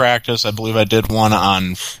pirouetting practice. I believe I did one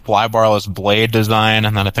on flybarless blade design,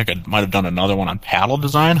 and then I think I might have done another one on paddle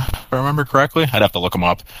design, if I remember correctly. I'd have to look them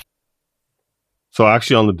up. So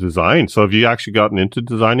actually on the design, have you actually gotten into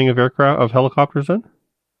designing of helicopters then?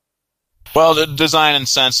 Well, the design in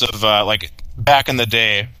sense of, back in the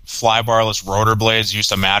day, flybarless rotor blades used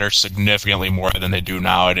to matter significantly more than they do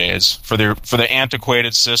nowadays. For the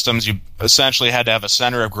antiquated systems, you essentially had to have a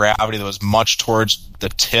center of gravity that was much towards the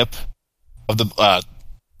tip of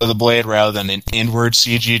the blade rather than an inward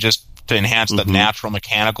CG, just to enhance the natural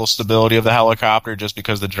mechanical stability of the helicopter, just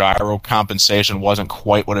because the gyro compensation wasn't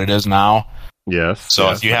quite what it is now. Yes.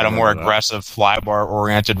 So if you had a more aggressive flybar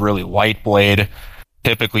oriented, really light blade,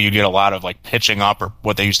 typically you'd get a lot of pitching up, or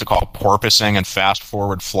what they used to call porpoising and fast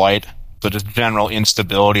forward flight. So just general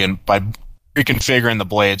instability, and by reconfiguring the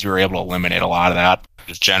blades, you were able to eliminate a lot of that.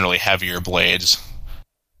 Just generally heavier blades.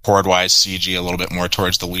 Chord-wise CG a little bit more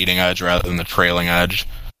towards the leading edge rather than the trailing edge.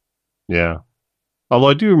 Yeah. Although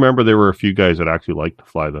I do remember there were a few guys that actually liked to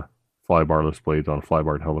fly the flybarless blades on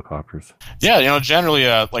flybarred helicopters. Yeah, generally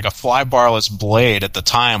a flybarless blade at the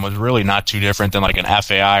time was really not too different than an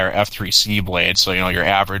FAI or F3C blade. So, your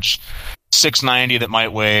average 690 that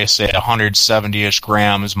might weigh, say, 170-ish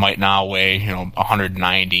grams might now weigh,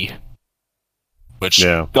 190. Which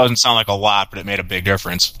doesn't sound like a lot, but it made a big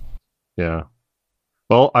difference. Yeah.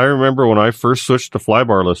 Well, I remember when I first switched to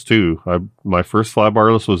flybarless too. My first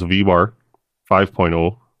flybarless was a V-bar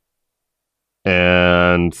 5.0,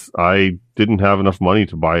 and I didn't have enough money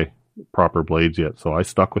to buy proper blades yet, so I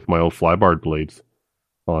stuck with my old flybarred blades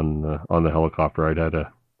on the helicopter. I'd had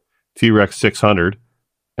a T-Rex 600,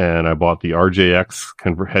 and I bought the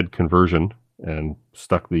RJX head conversion and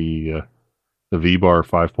stuck the V-bar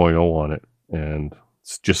 5.0 on it, and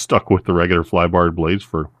just stuck with the regular flybarred blades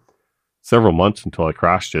for several months until I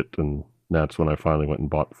crashed it, and that's when I finally went and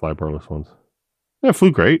bought the flybarless ones. Yeah, it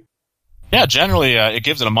flew great. Yeah, generally it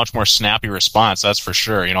gives it a much more snappy response, that's for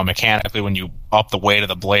sure. Mechanically, when you up the weight of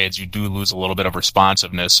the blades, you do lose a little bit of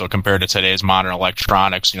responsiveness. So compared to today's modern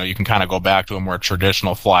electronics, you can kind of go back to a more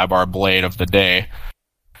traditional flybar blade of the day,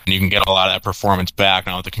 and you can get a lot of that performance back.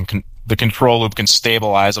 Now the control loop can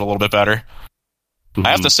stabilize it a little bit better. Mm-hmm.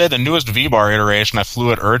 I have to say the newest V-bar iteration I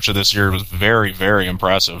flew at IRCHA this year was very, very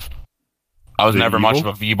impressive. I was never much of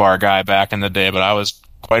a V-bar guy back in the day, but I was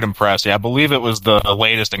quite impressed. Yeah, I believe it was the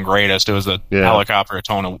latest and greatest. It was the helicopter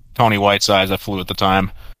Tony Whitesides that flew at the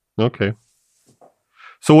time. Okay.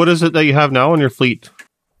 So what is it that you have now in your fleet?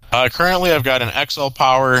 Currently, I've got an XL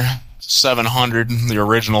Power 700, the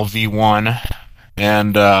original V1,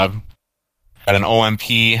 and got an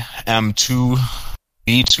OMP M2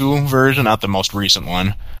 V2 version, not the most recent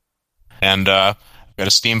one, and got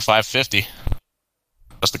a Steam 550.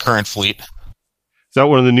 That's the current fleet. Is that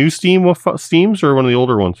one of the new Steams or one of the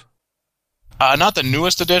older ones? Not the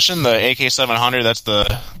newest edition, the AK700. That's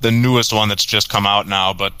the newest one that's just come out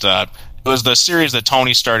now. But it was the series that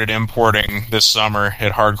Tony started importing this summer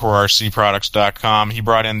at HardcoreRCProducts.com. He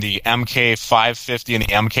brought in the MK550 and the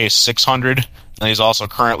MK600, and he's also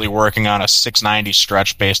currently working on a 690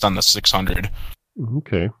 stretch based on the 600.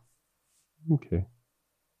 Okay.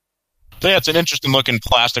 So yeah, it's an interesting looking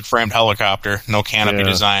plastic framed helicopter. No canopy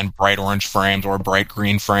design, bright orange frames or bright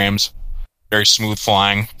green frames. Very smooth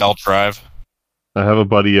flying, belt drive. I have a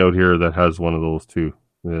buddy out here that has one of those too,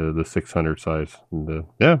 the 600 size. And,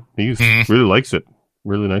 he really likes it.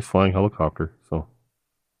 Really nice flying helicopter. So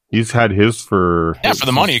he's had his for... Yeah, for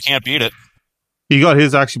the money, you can't beat it. He got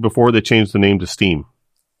his actually before they changed the name to Steam.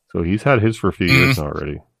 So he's had his for a few years now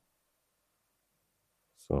already.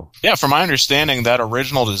 So. Yeah, from my understanding, that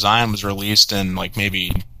original design was released in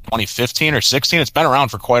maybe 2015 or 16. It's been around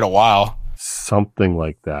for quite a while. Something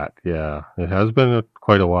like that. Yeah, it has been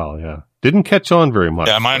quite a while. Yeah, didn't catch on very much.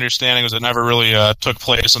 Yeah, my understanding was it never really took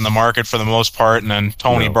place in the market for the most part, and then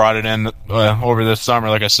Tony brought it in over this summer,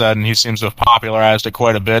 like I said, and he seems to have popularized it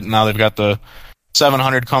quite a bit. And now they've got the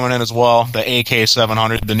 700 coming in as well, the AK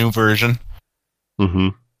 700, the new version. Mm-hmm.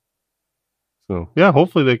 So yeah,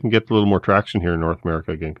 hopefully they can get a little more traction here in North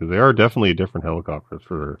America again, because they are definitely a different helicopter for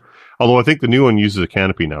sure. Although I think the new one uses a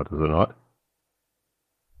canopy now, does it not?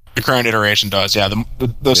 The current iteration does, yeah.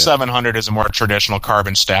 The 700 is a more traditional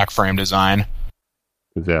carbon stack frame design.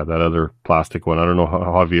 Yeah, that other plastic one. I don't know,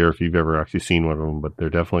 Javier, if you've ever actually seen one of them, but they're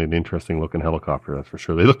definitely an interesting looking helicopter, that's for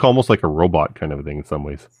sure. They look almost like a robot kind of a thing in some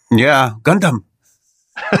ways. Yeah, Gundam.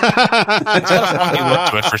 It's got a funky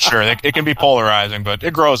look to it for sure. It can be polarizing, but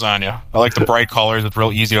it grows on you. I like the bright colors. It's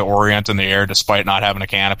real easy to orient in the air despite not having a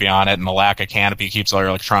canopy on it, and the lack of canopy keeps all your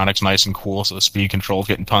electronics nice and cool, so the speed control's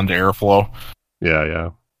getting tons of airflow. Yeah.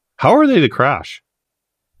 How are they to crash?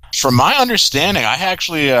 From my understanding, I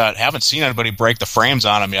actually haven't seen anybody break the frames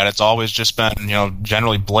on them yet. It's always just been,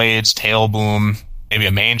 generally blades, tail boom, maybe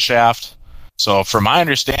a main shaft. So from my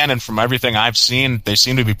understanding, from everything I've seen, they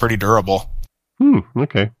seem to be pretty durable.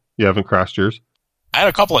 Okay. You haven't crashed yours? I had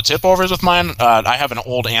a couple of tip overs with mine. I have an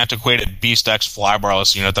old antiquated Beast X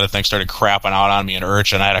flybarless unit that I think started crapping out on me in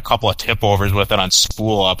Urchin. I had a couple of tip overs with it on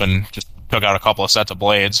spool up and just took out a couple of sets of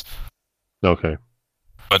blades. Okay.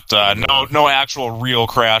 But no actual real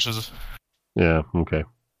crashes. Yeah, okay.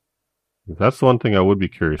 That's the one thing I would be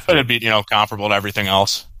curious But it'd be, comparable to everything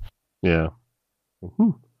else. Yeah.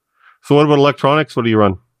 So what about electronics? What do you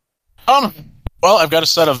run? Well, I've got a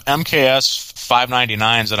set of MKS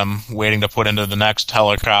 599s that I'm waiting to put into the next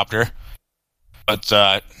helicopter. But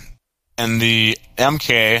in the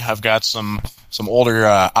MK, I've got some older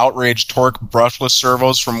Outrage Torque brushless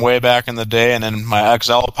servos from way back in the day, and in my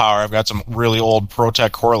XL Power, I've got some really old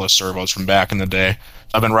Protec coreless servos from back in the day.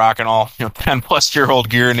 I've been rocking all 10-plus-year-old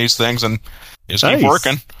gear in these things, and just keep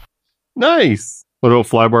working. Nice. What about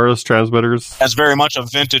flybarless transmitters? That's very much a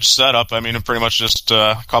vintage setup. I mean, pretty much just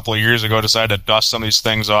a couple of years ago, decided to dust some of these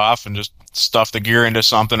things off and just stuff the gear into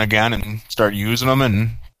something again and start using them.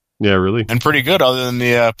 And yeah, really, and pretty good, other than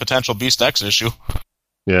the potential Beast X issue.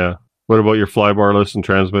 Yeah. What about your flybarless and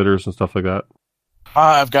transmitters and stuff like that?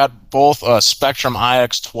 I've got both a Spectrum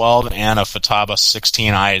IX12 and a Futaba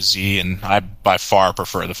 16 IZ, and I by far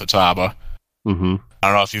prefer the Futaba. Mm-hmm. I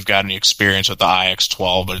don't know if you've got any experience with the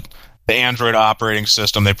IX12, but the Android operating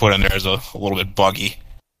system they put in there is a little bit buggy.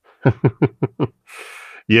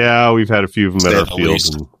 Yeah, we've had a few of them at our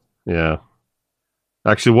field. And, yeah.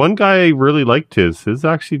 Actually, one guy really liked his. He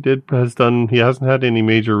hasn't had any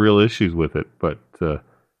major real issues with it, but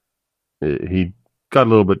he got a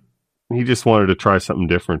little bit, he just wanted to try something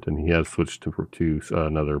different, and he has switched to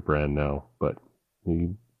another brand now. But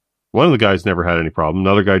one of the guys never had any problem.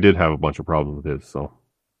 Another guy did have a bunch of problems with his, so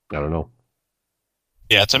I don't know.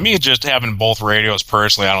 Yeah, to me, just having both radios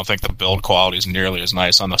personally, I don't think the build quality is nearly as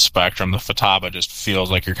nice on the Spectrum. The Futaba just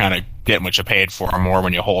feels like you're kind of getting what you paid for more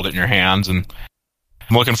when you hold it in your hands, and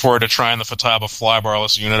I'm looking forward to trying the Futaba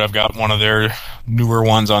flybarless unit. I've got one of their newer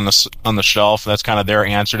ones on the shelf. That's kind of their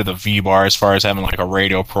answer to the V-Bar as far as having like a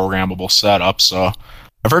radio programmable setup. So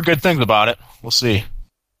I've heard good things about it. We'll see.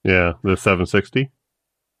 Yeah, the 760?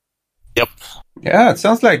 Yep. Yeah, it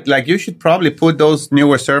sounds like you should probably put those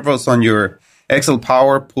newer servos on your XL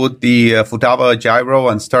Power, put the Futaba gyro,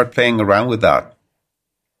 and start playing around with that.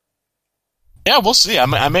 Yeah, we'll see.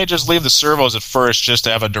 I may just leave the servos at first just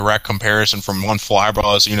to have a direct comparison from one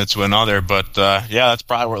flybarless unit to another, but yeah, that's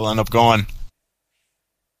probably where it'll end up going.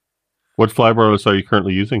 What flybarless are you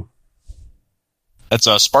currently using? It's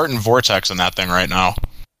a Spartan Vortex in that thing right now.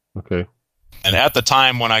 Okay. And at the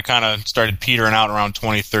time when I kind of started petering out around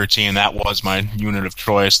 2013, that was my unit of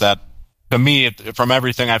choice. That, to me, from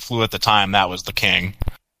everything I flew at the time, that was the king.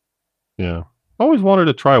 Yeah. I always wanted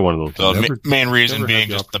to try one of those. So the main reason being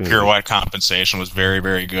just the pure white compensation was very,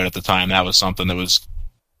 very good at the time. That was something that was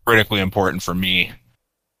critically important for me.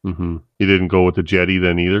 Mm-hmm. You didn't go with the Jetty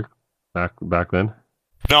then either, back then?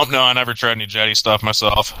 Nope, no, I never tried any Jetty stuff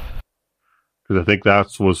myself. Because I think that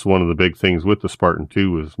was one of the big things with the Spartan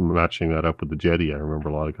 2 was matching that up with the Jetty. I remember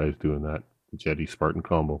a lot of guys doing that, the Jetty Spartan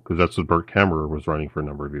combo, because that's what Bert Kammerer was running for a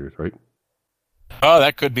number of years, right? Oh,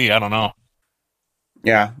 that could be. I don't know.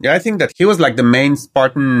 Yeah, I think that he was like the main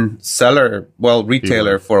Spartan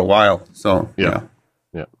retailer for a while. So yeah.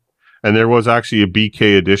 And there was actually a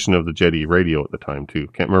BK edition of the Jetty radio at the time too.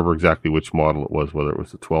 Can't remember exactly which model it was, whether it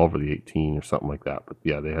was the 12 or the 18 or something like that. But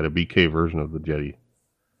yeah, they had a BK version of the Jetty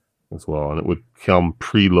as well, and it would come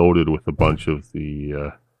preloaded with a bunch of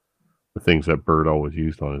the the things that Bird always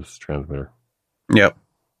used on his transmitter. Yep.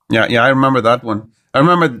 Yeah, I remember that one. I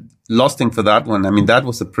remember lusting for that one. I mean, that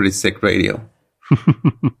was a pretty sick radio.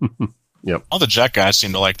 Yep. All the jet guys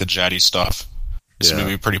seem to like the jetty stuff. It seems to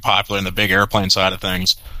be pretty popular in the big airplane side of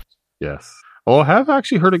things. Yes. Well, I have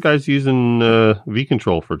actually heard of guys using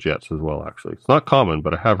V-Control for jets as well, actually. It's not common,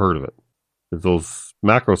 but I have heard of it. There's those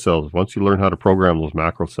macro cells. Once you learn how to program those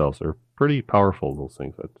macro cells, they're pretty powerful, those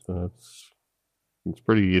things. It's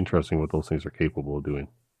pretty interesting what those things are capable of doing.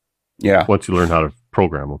 Yeah. Once you learn how to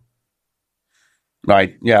program them.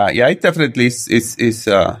 Right. Yeah. It definitely is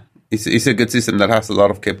a good system that has a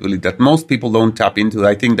lot of capability that most people don't tap into.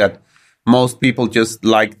 I think that most people just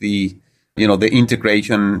like the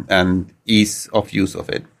integration and ease of use of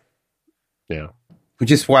it. Yeah.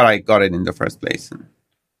 Which is why I got it in the first place.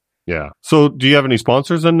 Yeah. So do you have any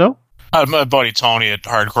sponsors then, no? My buddy Tony at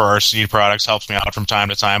Hardcore RC Products helps me out from time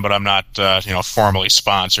to time, but I'm not, formally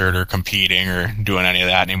sponsored or competing or doing any of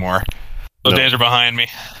that anymore. Those days are behind me.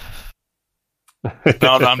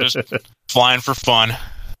 No, I'm just flying for fun.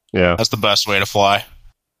 Yeah. That's the best way to fly.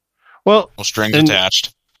 Well, no strings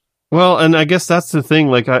attached. Well, and I guess that's the thing.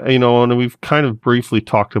 Like, and we've kind of briefly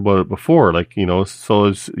talked about it before. Like,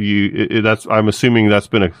 so I'm assuming that's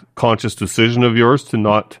been a conscious decision of yours to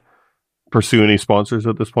not pursue any sponsors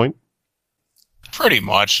at this point. Pretty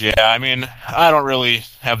much, yeah. I mean, I don't really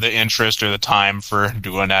have the interest or the time for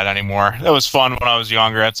doing that anymore. It was fun when I was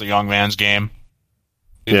younger. That's a young man's game.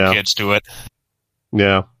 Get kids to it.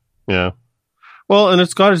 Yeah. Well, and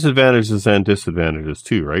it's got its advantages and disadvantages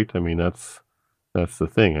too, right? I mean, that's the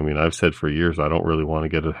thing. I mean, I've said for years I don't really want to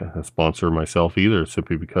get a sponsor myself either,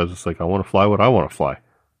 simply because it's like I want to fly what I want to fly.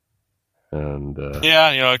 And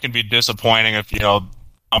it can be disappointing if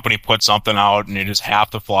company puts something out and you just have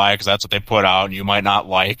to fly because that's what they put out and you might not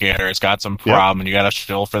like it or it's got some problem and you got to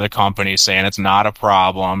shill for the company saying it's not a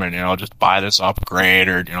problem and just buy this upgrade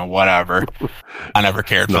or whatever. I never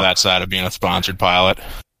cared for that side of being a sponsored pilot.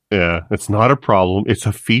 Yeah, it's not a problem, it's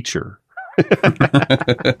a feature. Yep,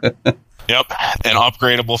 an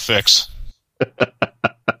upgradable fix.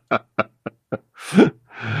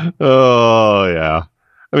 Oh yeah.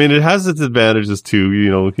 I mean, it has its advantages too.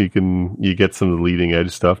 You get some of the leading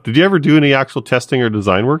edge stuff. Did you ever do any actual testing or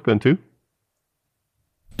design work then too?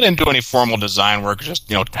 I didn't do any formal design work, just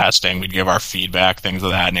testing. We'd give our feedback, things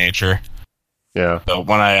of that nature. Yeah. So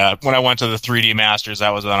when I went to the 3D Masters,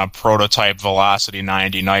 that was on a prototype Velocity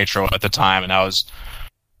 90 Nitro at the time, and that was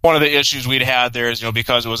one of the issues we'd had there is,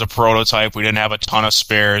 because it was a prototype, we didn't have a ton of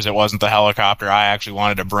spares. It wasn't the helicopter I actually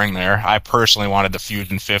wanted to bring there. I personally wanted the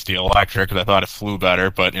Fusion 50 electric because I thought it flew better,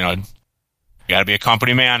 but, you got to be a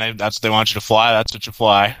company man. That's what they want you to fly. That's what you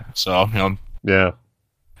fly. So, Yeah.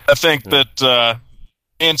 I think that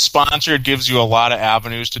being sponsored gives you a lot of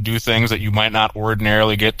avenues to do things that you might not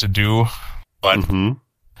ordinarily get to do. But in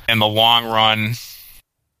the long run,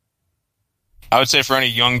 I would say for any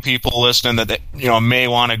young people listening that may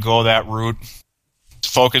want to go that route,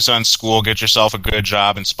 focus on school, get yourself a good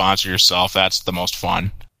job, and sponsor yourself. That's the most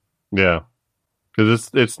fun. Yeah, because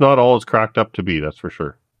it's not all it's cracked up to be. That's for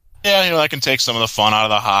sure. Yeah, that can take some of the fun out of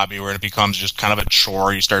the hobby, where it becomes just kind of a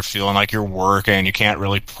chore. You start feeling like you're working. You can't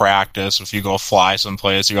really practice. If you go fly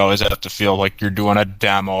someplace, you always have to feel like you're doing a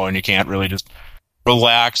demo, and you can't really just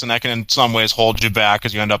relax, and that can in some ways hold you back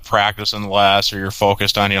because you end up practicing less, or you're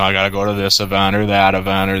focused on, I got to go to this event or that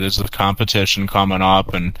event, or there's a competition coming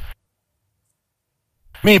up. And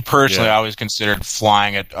me personally, I always considered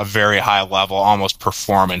flying at a very high level, almost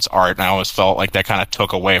performance art, and I always felt like that kind of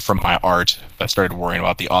took away from my art. I started worrying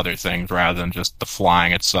about the other things rather than just the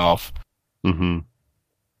flying itself. Mm-hmm.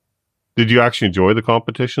 Did you actually enjoy the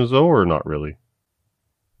competitions though, or not really?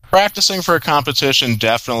 Practicing for a competition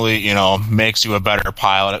definitely, makes you a better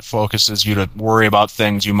pilot. It focuses you to worry about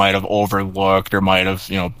things you might have overlooked or might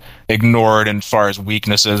have, ignored as far as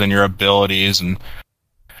weaknesses in your abilities. And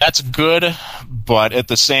that's good, but at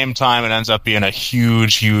the same time, it ends up being a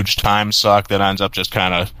huge, huge time suck that ends up just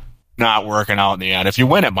kind of not working out in the end. If you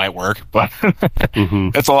win, it might work, but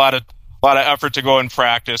it's a lot of effort to go and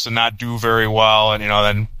practice and not do very well. And,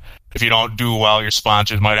 then if you don't do well, your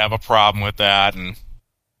sponsors might have a problem with that. And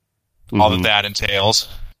all that entails.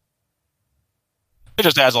 It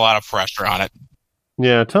just has a lot of pressure on it.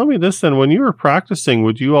 Yeah, tell me this then. When you were practicing,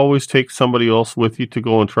 would you always take somebody else with you to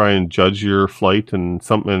go and try and judge your flight and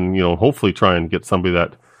something, hopefully try and get somebody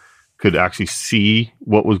that could actually see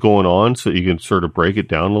what was going on so you can sort of break it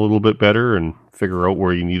down a little bit better and figure out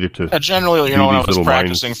where you needed to. Generally, when I was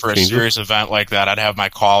practicing for a serious event like that, I'd have my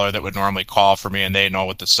caller that would normally call for me, and they know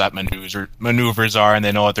what the set maneuvers are, and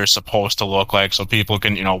they know what they're supposed to look like, so people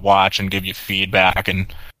can, watch and give you feedback.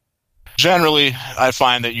 And Generally, I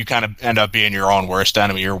find that you kind of end up being your own worst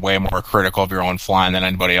enemy. You're way more critical of your own flying than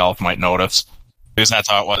anybody else might notice. Because that's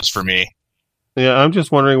how it was for me. Yeah, I'm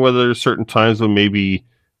just wondering whether there's certain times when maybe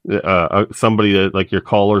somebody that, like your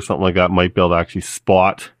caller or something like that, might be able to actually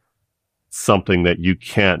spot something that you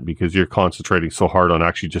can't because you're concentrating so hard on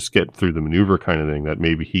actually just getting through the maneuver kind of thing that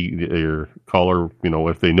maybe your caller,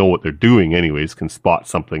 if they know what they're doing anyways, can spot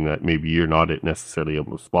something that maybe you're not necessarily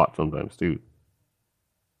able to spot sometimes too.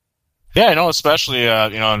 Yeah, I know, especially,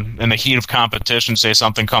 in the heat of competition, say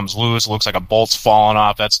something comes loose, looks like a bolt's falling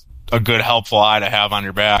off. That's a good, helpful eye to have on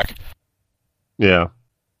your back. Yeah.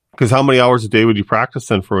 Because how many hours a day would you practice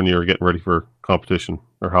then for when you were getting ready for competition?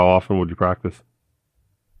 Or how often would you practice?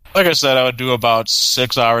 Like I said, I would do about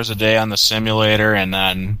 6 hours a day on the simulator, and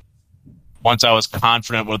then once I was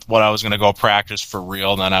confident with what I was going to go practice for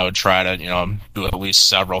real, then I would try to, do at least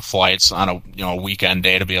several flights on a weekend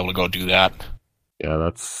day to be able to go do that. Yeah,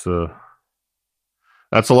 that's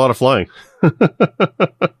a lot of flying.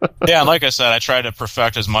 Yeah, and like I said, I tried to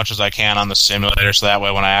perfect as much as I can on the simulator, so that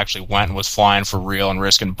way when I actually went and was flying for real and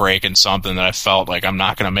risking breaking something, that I felt like I'm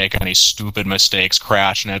not going to make any stupid mistakes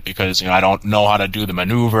crashing it because, I don't know how to do the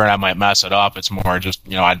maneuver and I might mess it up. It's more just,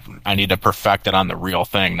 I need to perfect it on the real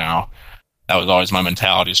thing now. That was always my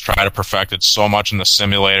mentality, is try to perfect it so much in the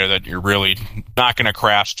simulator that you're really not going to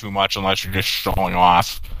crash too much unless you're just showing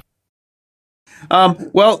off.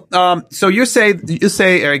 So you say,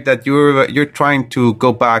 Eric, that you're trying to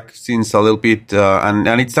go back since a little bit,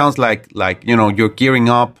 and it sounds like you're gearing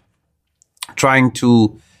up, trying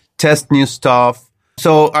to test new stuff.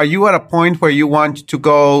 So are you at a point where you want to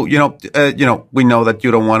go? We know that you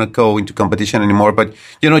don't want to go into competition anymore, but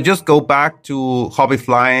just go back to hobby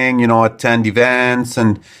flying. Attend events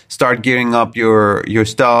and start gearing up your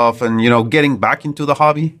stuff, and getting back into the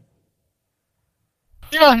hobby.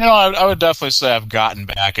 Yeah, I would definitely say I've gotten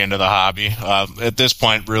back into the hobby. At this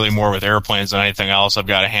point, really more with airplanes than anything else. I've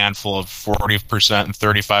got a handful of 40% and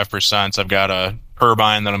 35%. I've got a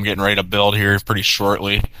turbine that I'm getting ready to build here pretty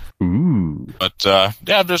shortly. Ooh. But,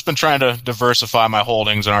 I've just been trying to diversify my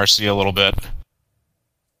holdings in RC a little bit.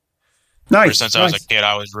 Nice. Ever since I was a kid,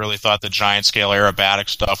 I always really thought the giant scale aerobatic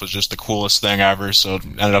stuff was just the coolest thing ever. So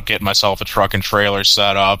ended up getting myself a truck and trailer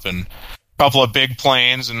set up and a couple of big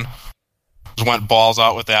planes, and just went balls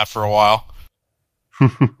out with that for a while.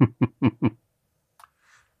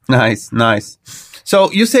 Nice.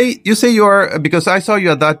 So you say you're, because I saw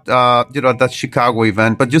you at that at that Chicago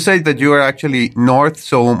event, but you say that you are actually north,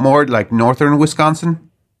 so more like northern Wisconsin.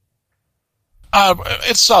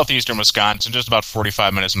 It's southeastern Wisconsin, just about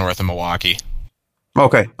 45 minutes north of Milwaukee.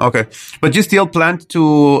 Okay, but you still plan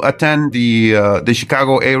to attend the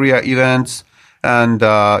Chicago area events. And,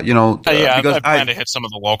 I plan to hit some of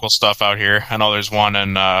the local stuff out here. I know there's one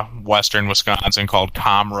in western Wisconsin called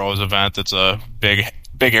Comrose event. It's a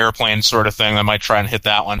big airplane sort of thing. I might try and hit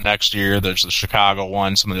that one next year. There's the Chicago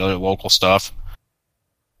one, some of the other local stuff.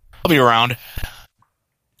 I'll be around.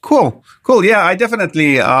 Cool. Yeah, I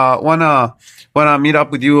definitely wanna meet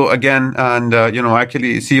up with you again, and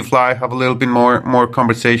actually see you fly, have a little bit more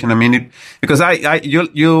conversation. I mean, because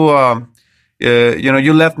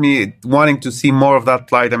you left me wanting to see more of that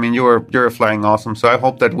flight. I mean, you're flying awesome. So I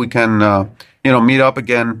hope that we can, meet up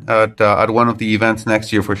again at one of the events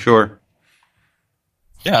next year for sure.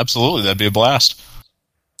 Yeah, absolutely. That'd be a blast.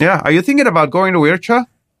 Yeah. Are you thinking about going to IRCHA?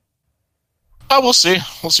 We'll see.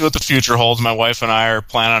 We'll see what the future holds. My wife and I are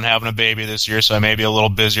planning on having a baby this year, so I may be a little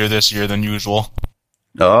busier this year than usual.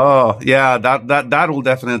 Oh, yeah. That will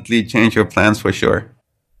definitely change your plans for sure.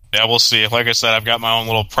 Yeah, we'll see. Like I said, I've got my own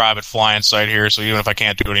little private flying site here, so even if I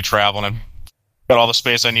can't do any traveling, I've got all the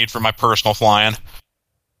space I need for my personal flying.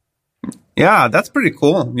 Yeah, that's pretty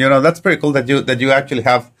cool. That's pretty cool that you actually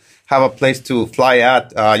have a place to fly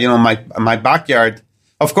at. My backyard.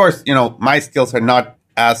 Of course, my skills are not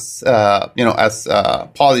as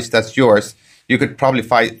polished as yours. You could probably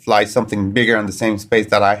fly something bigger in the same space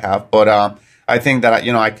that I have, but I think that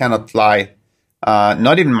I cannot fly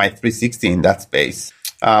not even my 360 in that space.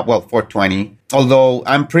 420. Although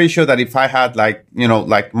I'm pretty sure that if I had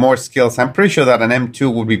more skills, I'm pretty sure that an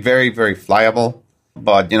M2 would be very, very flyable.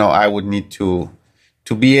 But, I would need to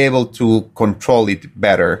be able to control it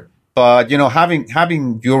better. But,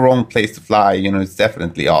 having your own place to fly, it's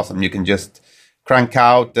definitely awesome. You can just crank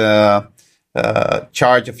out,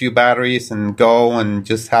 charge a few batteries and go and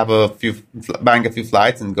just have bang a few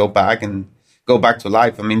flights and go back to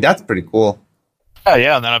life. I mean, that's pretty cool.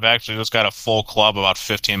 Yeah, and then I've actually just got a full club about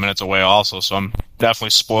 15 minutes away also, so I'm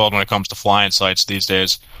definitely spoiled when it comes to flying sites these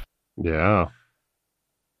days. Yeah.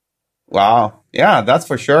 Wow. Yeah, that's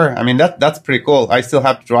for sure. I mean, that's pretty cool. I still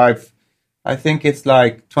have to drive I think it's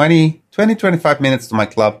like 25 minutes to my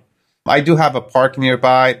club. I do have a park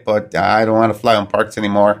nearby, but I don't want to fly on parks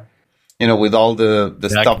anymore. With all the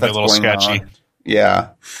stuff that's going sketchy. On. Yeah.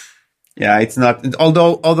 Yeah, it's not.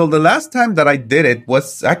 Although the last time that I did it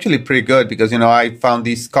was actually pretty good because, I found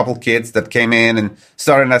these couple kids that came in and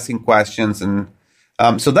started asking questions. And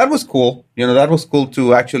so that was cool. That was cool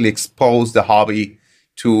to actually expose the hobby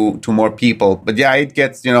to more people. But yeah, it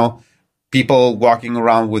gets, people walking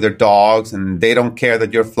around with their dogs and they don't care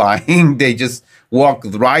that you're flying. They just walk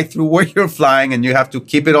right through where you're flying and you have to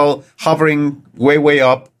keep it all hovering way, way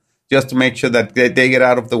up just to make sure that they get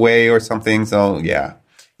out of the way or something. So yeah,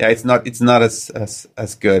 it's not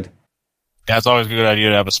as good. Yeah, it's always a good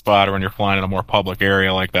idea to have a spotter when you're flying in a more public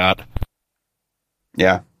area like that.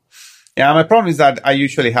 Yeah. Yeah, my problem is that I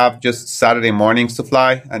usually have just Saturday mornings to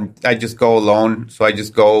fly and I just go alone. So I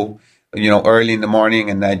just go early in the morning,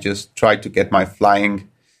 and I just try to get my flying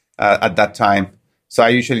at that time. So I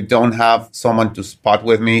usually don't have someone to spot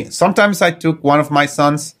with me. Sometimes I took one of my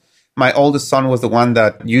sons. My oldest son was the one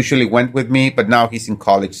that usually went with me, but now he's in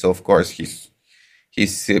college, so of course he's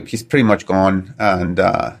pretty much gone. And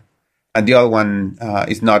the other one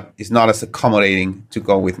is not as accommodating to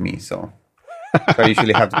go with me. So I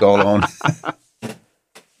usually have to go alone.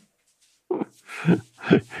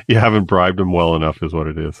 You haven't bribed him well enough, is what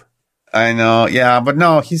it is. I know, yeah, but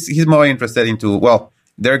no, he's more interested into. Well,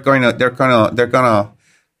 they're gonna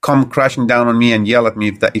come crashing down on me and yell at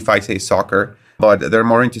me if I say soccer. But they're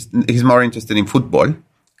more interested. He's more interested in football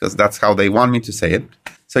because that's how they want me to say it.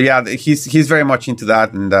 So yeah, he's very much into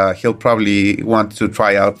that, and he'll probably want to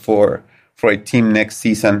try out for a team next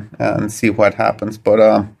season and see what happens.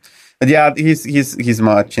 But yeah, he's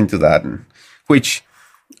much into that, and which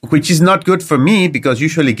is not good for me because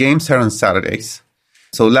usually games are on Saturdays.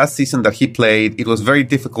 So last season that he played, it was very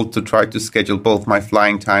difficult to try to schedule both my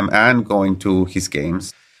flying time and going to his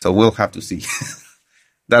games. So we'll have to see.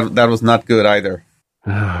 That was not good either.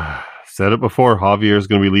 Said it before, Javier is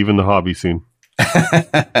going to be leaving the hobby soon.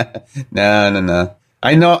 No.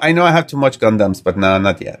 I know I have too much Gundams, but no,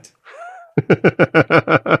 not yet.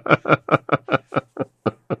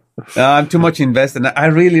 I'm too much invested. I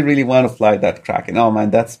really, really want to fly that Kraken. Oh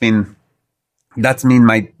man, that's been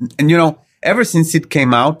my, and ever since it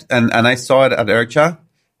came out and I saw it at IRCHA,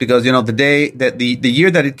 because, the year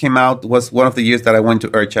that it came out was one of the years that I went to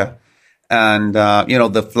IRCHA. And,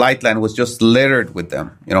 the flight line was just littered with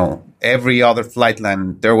them. Every other flight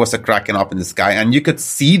line, there was a Kraken up in the sky. And you could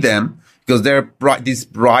see them because they're this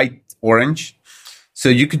bright orange. So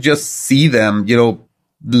you could just see them,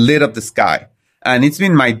 lit up the sky. And it's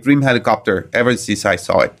been my dream helicopter ever since I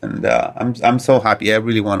saw it. And I'm so happy. I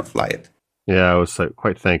really want to fly it. Yeah, I was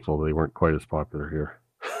quite thankful they weren't quite as popular here.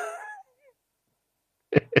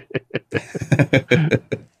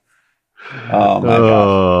 Oh, my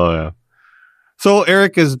God. Yeah. So,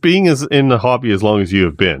 Eric, as in the hobby as long as you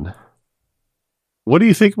have been, what do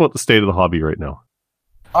you think about the state of the hobby right now?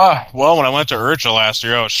 Well, when I went to IRCHA last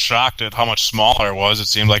year, I was shocked at how much smaller it was. It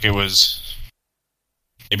seemed like it was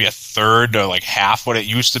maybe a third to like half what it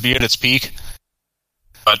used to be at its peak.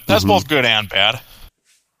 But that's both good and bad.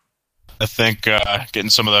 I think getting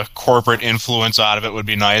some of the corporate influence out of it would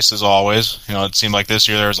be nice, as always. It seemed like this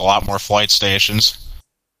year there was a lot more flight stations.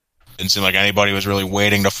 Didn't seem like anybody was really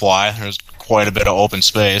waiting to fly. There was quite a bit of open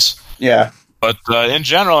space. Yeah. But in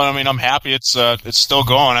general, I'm happy it's still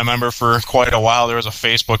going. I remember for quite a while there was a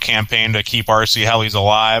Facebook campaign to keep RC helis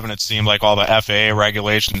alive, and it seemed like all the FAA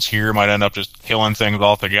regulations here might end up just killing things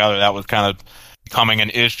altogether. That was kind of becoming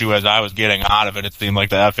an issue as I was getting out of it. It seemed like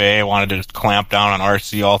the FAA wanted to just clamp down on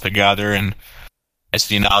RC altogether, and I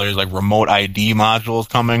see now there's like remote ID modules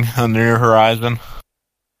coming on the near horizon.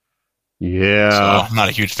 Yeah. So I'm not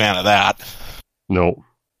a huge fan of that. No.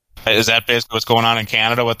 Is that basically what's going on in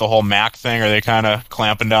Canada with the whole Mac thing? Are they kind of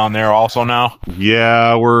clamping down there also now?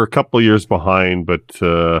 Yeah, we're a couple of years behind, but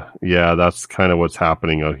yeah, that's kind of what's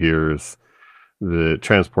happening out here is the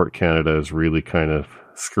Transport Canada is really kind of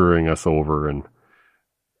screwing us over. And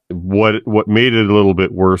what made it a little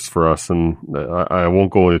bit worse for us, and I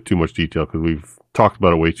won't go into too much detail because we've talked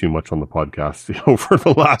about it way too much on the podcast over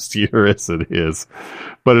the last year as it is.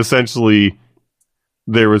 But essentially,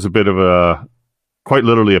 there was a bit of quite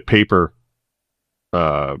literally a paper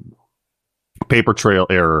trail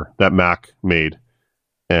error that Mac made,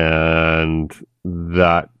 and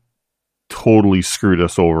that totally screwed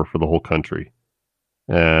us over for the whole country.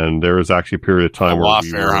 And there was actually a period of time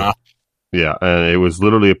where yeah, and it was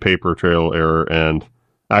literally a paper trail error, and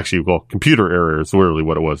actually, well, computer error is literally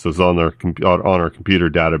what it was. It was on our computer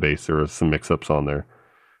database. There was some mix-ups on there,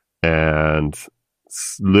 and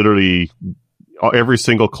literally every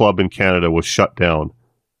single club in Canada was shut down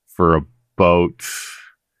for about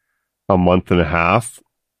a month and a half.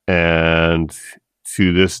 And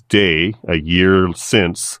to this day, a year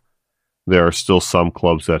since, there are still some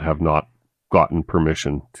clubs that have not gotten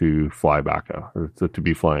permission to fly back or to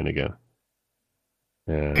be flying again.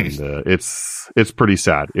 And it's pretty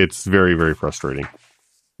sad. It's very, very frustrating.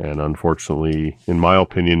 And unfortunately, in my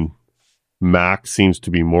opinion, Mac seems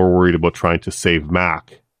to be more worried about trying to save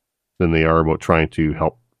Mac than they are about trying to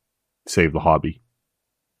help save the hobby.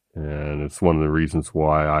 And it's one of the reasons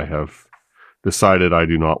why I have decided I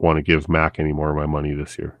do not want to give Mac any more of my money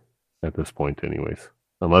this year, at this point anyways,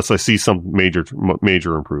 unless I see some major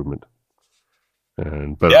improvement.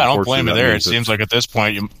 But yeah, I don't blame you there. It seems like at this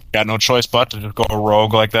point you got no choice but to just go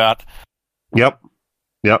rogue like that. Yep.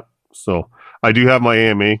 So I do have my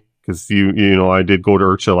AMA because you know I did go to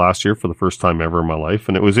IRCHA last year for the first time ever in my life,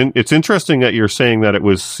 and it's interesting that you're saying that it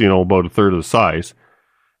was about a third of the size,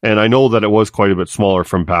 and I know that it was quite a bit smaller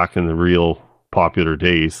from back in the real popular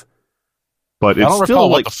days. But it's I don't still recall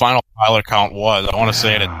what the final pilot count was. I want to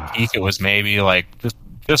say at peak it was maybe like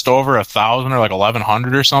just over 1,000 or like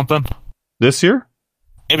 1,100 or something. This year?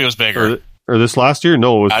 Maybe it was bigger. Or this last year?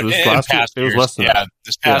 No, it was this last year. It was less than that.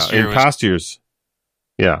 This past year. In past years.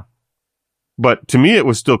 Yeah. But to me, it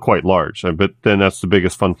was still quite large. But then that's the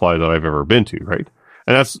biggest fun fly that I've ever been to, right?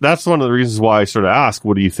 And that's one of the reasons why I sort of ask,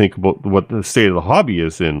 what do you think about what the state of the hobby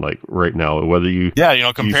is in like right now? Whether you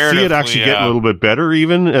comparatively, you see it actually getting a little bit better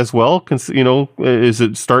even as well. Is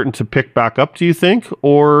it starting to pick back up? Do you think,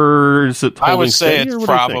 or is it? I would say it's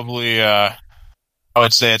probably. I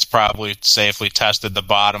would say it's probably safely tested the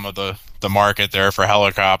bottom of the market there for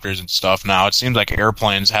helicopters and stuff. Now it seems like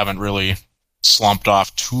airplanes haven't really slumped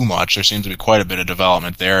off too much. There seems to be quite a bit of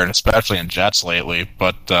development there, and especially in jets lately.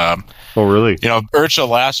 But oh, really? IRCHA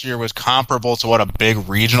last year was comparable to what a big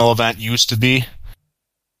regional event used to be.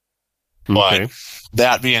 Okay. But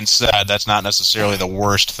that being said, that's not necessarily the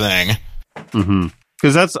worst thing. Mm-hmm.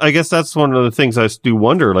 Because I guess that's one of the things I do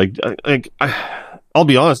wonder. I'll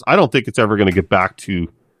be honest, I don't think it's ever going to get back to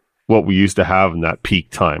what we used to have in that peak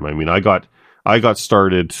time. I mean, I got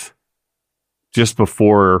started just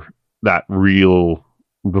before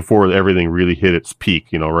before everything really hit its peak,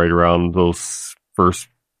 right around those first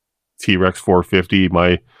T-Rex 450.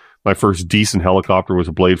 My first decent helicopter was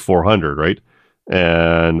a Blade 400, right?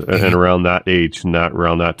 And around that age and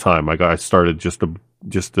around that time, I started just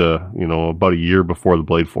about a year before the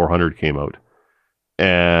Blade 400 came out.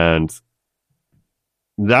 And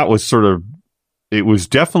that was it was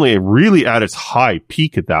definitely really at its high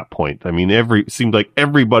peak at that point. I mean, it seemed like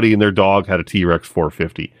everybody and their dog had a T-Rex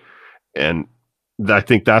 450. And I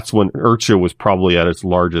think that's when IRCHA was probably at its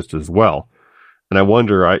largest as well. And I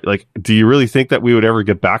wonder, do you really think that we would ever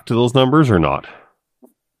get back to those numbers or not?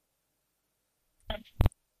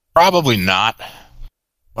 Probably not.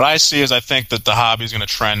 What I see is I think that the hobby is going to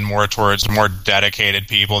trend more towards more dedicated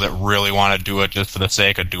people that really want to do it just for the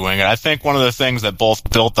sake of doing it. I think one of the things that both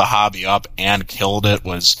built the hobby up and killed it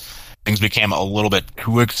was things became a little bit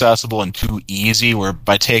too accessible and too easy, where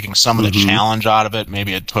by taking some of the challenge out of it,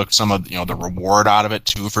 maybe it took some of the reward out of it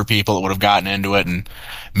too for people that would have gotten into it. And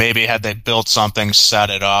maybe had they built something, set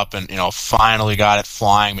it up, and finally got it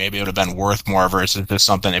flying, maybe it would have been worth more versus just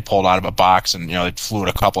something they pulled out of a box and they flew it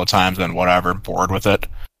a couple of times and whatever, bored with it.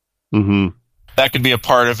 Mm-hmm. That could be a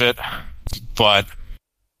part of it, but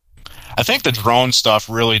I think the drone stuff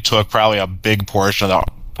really took probably a big portion of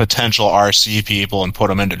the potential RC people and put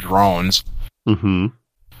them into drones. Mm-hmm.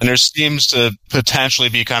 And there seems to potentially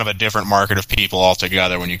be kind of a different market of people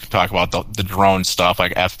altogether when you talk about the drone stuff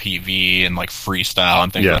like FPV and like freestyle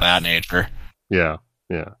and things of that nature. Yeah.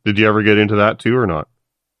 Did you ever get into that too or not?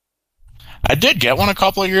 I did get one a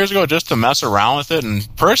couple of years ago just to mess around with it, and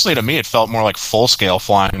personally to me it felt more like full-scale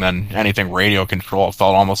flying than anything radio control. It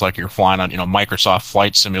felt almost like you're flying on Microsoft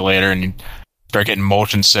Flight Simulator, and you start getting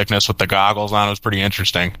motion sickness with the goggles on. It was pretty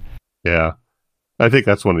interesting. Yeah. I think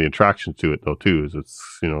that's one of the attractions to it though too, is it's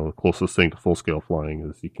the closest thing to full-scale flying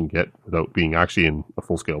as you can get without being actually in a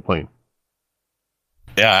full-scale plane.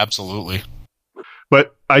 Yeah, absolutely.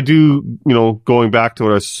 But I do, going back to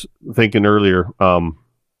what I was thinking earlier,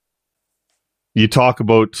 you talk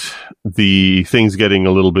about the things getting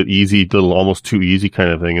a little bit easy, almost too easy kind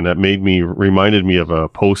of thing, and that reminded me of a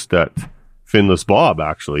post that Finless Bob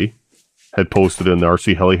actually had posted in the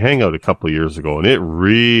RC Heli Hangout a couple of years ago, and it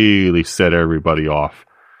really set everybody off.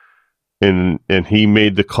 And he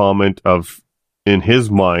made the comment of, in his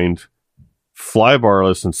mind,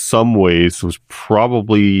 flybarless in some ways was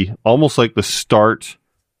probably almost like the start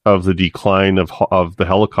of the decline of the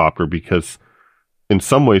helicopter, because in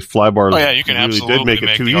some ways, fly bars. Oh yeah, you can really absolutely did make make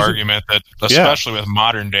it too the easy. argument that, especially with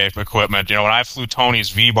modern day equipment, when I flew Tony's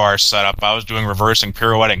V-bar setup, I was doing reversing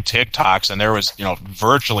pirouetting TikToks, and there was,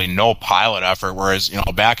 virtually no pilot effort. Whereas,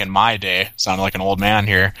 back in my day, sounding like an old man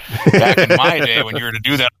here, back in my day, when you were to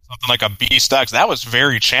do that, something like a Beast X, that was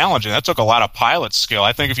very challenging. That took a lot of pilot skill.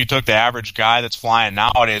 I think if you took the average guy that's flying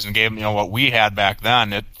nowadays and gave him, what we had back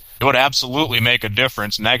then, it would absolutely make a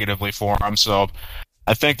difference negatively for him. So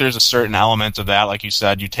I think there's a certain element of that. Like you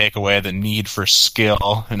said, you take away the need for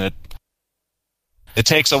skill, and it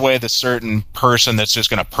takes away the certain person that's just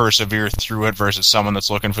going to persevere through it versus someone that's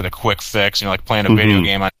looking for the quick fix, like playing a video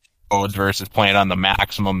game on codes versus playing on the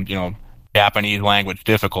maximum, Japanese language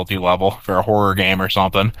difficulty level for a horror game or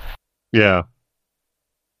something. Yeah.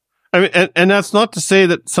 I mean, and that's not to say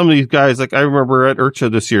that some of these guys, like I remember at IRCHA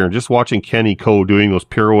this year, just watching Kenny Ko doing those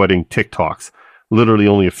pirouetting TikToks, literally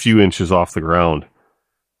only a few inches off the ground.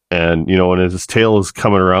 And, and as his tail is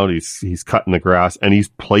coming around, he's cutting the grass and he's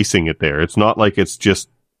placing it there. It's not like it's just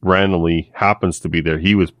randomly happens to be there.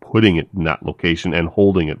 He was putting it in that location and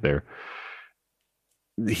holding it there.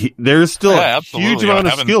 There's still a huge amount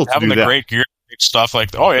of skill to do that. Having the great gear stuff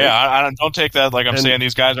like, I don't take that like I'm saying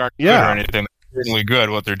these guys aren't good or anything. They're certainly good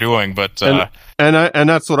what they're doing, but and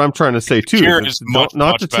that's what I'm trying to say too.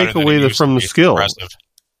 Not to take away from the skill. Impressive.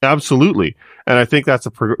 Absolutely. And I think that's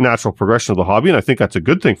a natural progression of the hobby, and I think that's a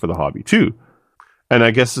good thing for the hobby too. And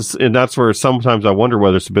I guess that's where sometimes I wonder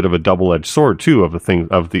whether it's a bit of a double-edged sword too of the thing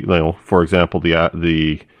of the for example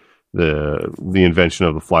the invention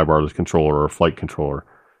of the flybarless controller or flight controller.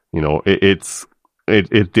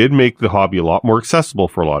 It did make the hobby a lot more accessible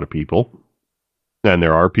for a lot of people, and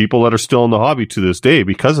there are people that are still in the hobby to this day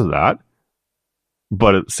because of that.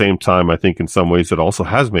 But at the same time, I think in some ways it also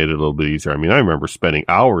has made it a little bit easier. I mean, I remember spending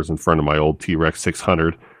hours in front of my old T-Rex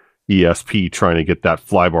 600 ESP trying to get that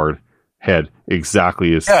flybar head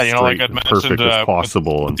exactly as straight like and perfect as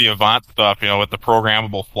possible. With the Avant stuff, with the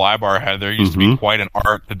programmable flybar head, there used to be quite an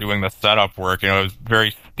art to doing the setup work. It was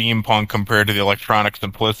very steampunk compared to the electronic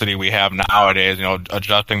simplicity we have nowadays.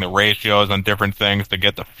 Adjusting the ratios on different things to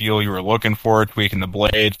get the feel you were looking for, tweaking the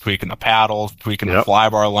blades, tweaking the paddles, tweaking the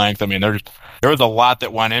flybar length. I mean, there was a lot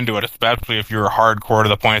that went into it, especially if you were hardcore to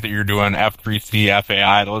the point that you're doing F3C,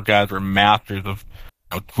 FAI. Those guys were masters of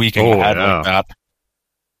tweaking the head like that.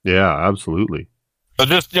 Yeah, absolutely. So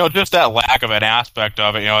just that lack of an aspect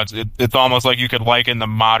of it, it's almost like you could liken the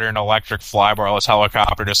modern electric flybarless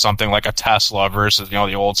helicopter to something like a Tesla versus,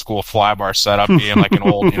 the old school flybar setup being like an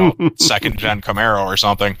old, second gen Camaro or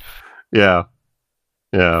something. Yeah.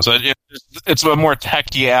 Yeah. So it's a more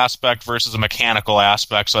techie aspect versus a mechanical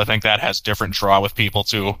aspect. So I think that has different draw with people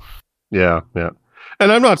too. Yeah. Yeah.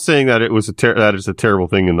 And I'm not saying that it was that is a terrible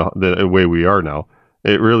thing in the way we are now.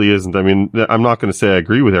 It really isn't. I mean, I'm not going to say I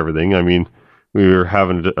agree with everything. I mean, I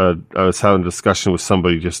was having a discussion with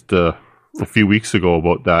somebody just a few weeks ago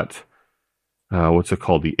about that. What's it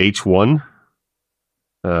called? The H1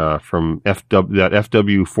 from that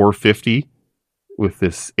FW 450 with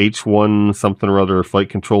this H1 something or other flight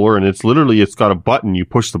controller, and it's got a button. You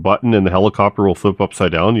push the button, and the helicopter will flip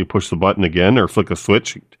upside down. You push the button again, or flick a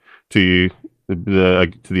switch to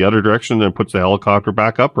the other direction, and it puts the helicopter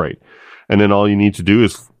back upright. And then all you need to do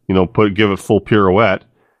is, give it full pirouette,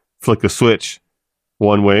 flick the switch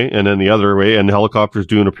one way and then the other way, and the helicopter's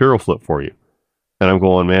doing a piro flip for you. And I'm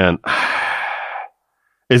going, man,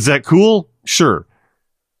 is that cool? Sure.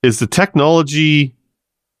 Is the technology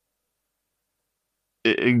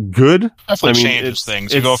good? Definitely changes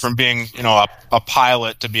things. You go from being, a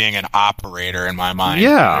pilot to being an operator in my mind.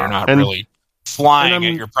 Yeah. You're not really flying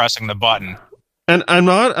it, you're pressing the button. And I'm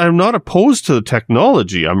not opposed to the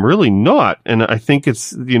technology. I'm really not. And I think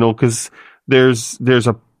it's, because there's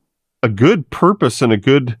a good purpose and a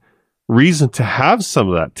good reason to have some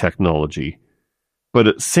of that technology. But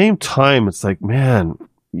at the same time, it's like, man,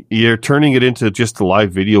 you're turning it into just a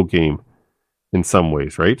live video game in some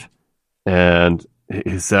ways, right? And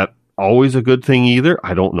is that always a good thing either?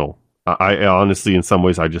 I don't know. I honestly, in some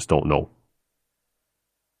ways, I just don't know.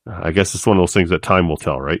 I guess it's one of those things that time will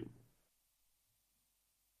tell, right?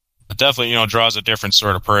 It definitely, draws a different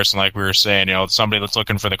sort of person, like we were saying, somebody that's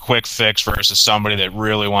looking for the quick fix versus somebody that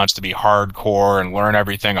really wants to be hardcore and learn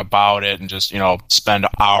everything about it and just, spend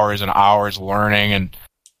hours and hours learning. And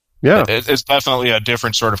yeah, it's definitely a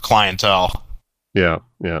different sort of clientele. Yeah.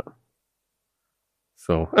 Yeah.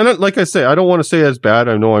 So, and like I say, I don't want to say it's bad.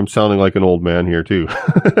 I know I'm sounding like an old man here too.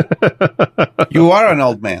 You are an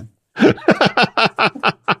old man.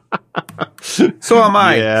 So am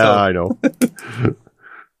I. Yeah, so. I know.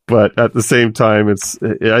 But at the same time,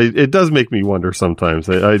 it does make me wonder sometimes.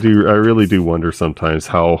 I really do wonder sometimes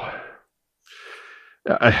how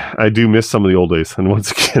I do miss some of the old days. And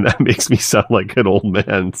once again, that makes me sound like an old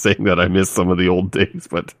man saying that I miss some of the old days.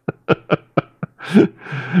 But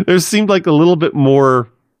there seemed like a little bit more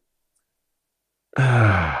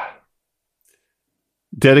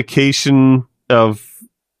dedication of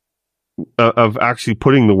actually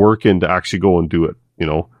putting the work in to actually go and do it,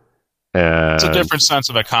 And it's a different sense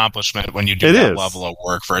of accomplishment when you do that level of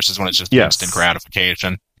work versus when it's just instant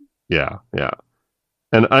gratification. Yeah.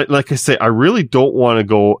 And like I say, I really don't want to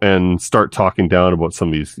go and start talking down about some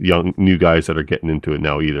of these new guys that are getting into it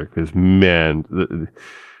now either. Because, man,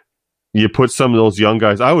 you put some of those young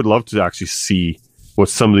guys, I would love to actually see what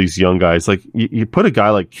some of these young guys, like you put a guy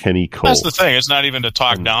like Kenny Cole. That's the thing. It's not even to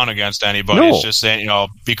talk down against anybody. No. It's just saying,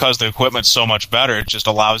 because the equipment's so much better, it just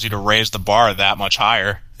allows you to raise the bar that much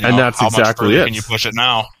higher. And that's exactly it. Can you push it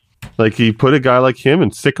now? Like, you put a guy like him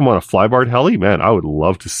and stick him on a flybarred heli, man, I would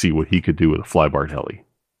love to see what he could do with a flybarred heli.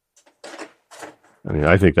 I mean,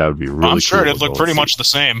 I think that would be really cool. I'm sure it'd look pretty much the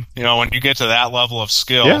same. When you get to that level of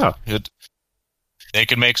skill, they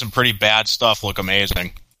can make some pretty bad stuff look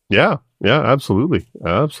amazing. Yeah, absolutely.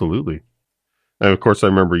 And of course, I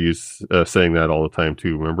remember you saying that all the time, too. Do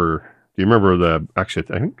you remember I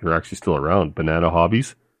think they're actually still around, Banana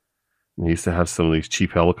Hobbies? And they used to have some of these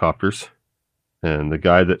cheap helicopters. And the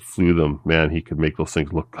guy that flew them, man, he could make those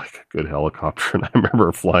things look like a good helicopter. And I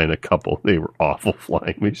remember flying a couple. They were awful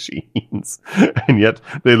flying machines. And yet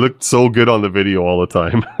they looked so good on the video all the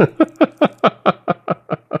time.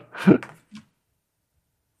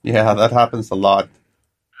 Yeah, that happens a lot.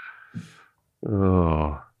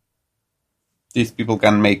 Oh. These people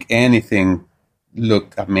can make anything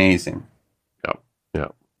look amazing. Yeah.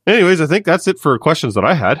 Anyways, I think that's it for questions that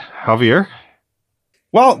I had. Javier?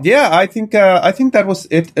 Well, yeah, I think that was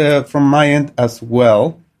it from my end as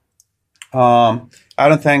well. I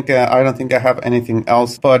don't think I have anything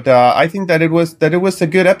else, but I think that it was a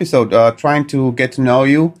good episode. Trying to get to know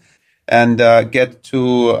you and get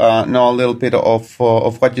to know a little bit of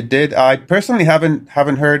what you did. I personally haven't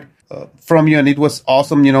heard from you, and it was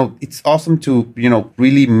awesome. It's awesome to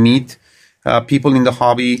really meet people in the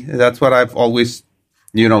hobby. That's what I've always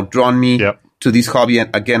drawn me. Yep. To this hobby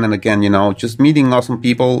again and again, just meeting awesome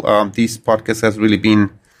people. This podcast has really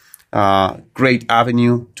been a great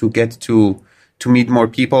avenue to get to meet more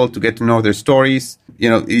people, to get to know their stories.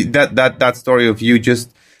 That story of you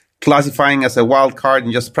just classifying as a wild card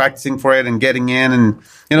and just practicing for it and getting in, and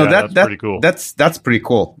that's pretty cool. That's pretty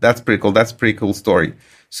cool. That's pretty cool. That's a pretty cool story.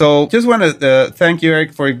 So just want to thank you,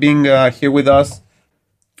 Eric, for being here with us,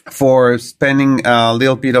 for spending a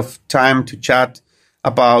little bit of time to chat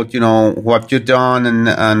about what you've done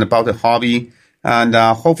and about the hobby, and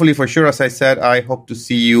hopefully, for sure, as I said, I hope to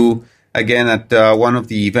see you again at one of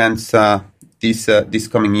the events this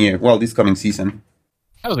coming year. Well, this coming season.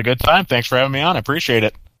 That was a good time. Thanks for having me on. I appreciate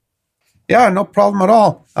it. Yeah, no problem at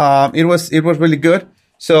all. It was really good.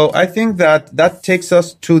 So I think that takes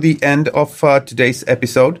us to the end of today's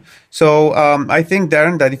episode. So I think,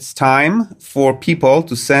 Darren, that it's time for people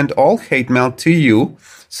to send all hate mail to you.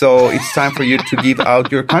 So it's time for you to give out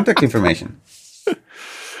your contact information.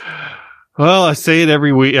 Well, I say it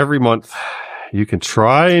every week, every month. You can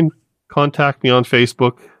try and contact me on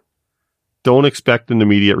Facebook. Don't expect an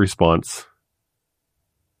immediate response,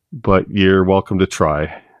 but you're welcome to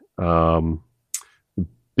try.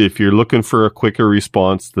 If you're looking for a quicker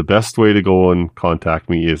response, the best way to go and contact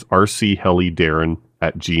me is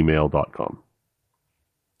rchelidarren@gmail.com.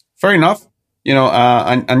 Fair enough.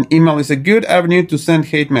 An email is a good avenue to send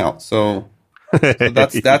hate mail. So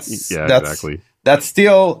that's yeah, exactly. That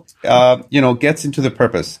still gets into the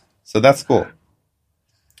purpose. So that's cool.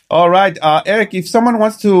 All right, Eric. If someone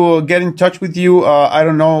wants to get in touch with you, I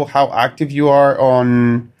don't know how active you are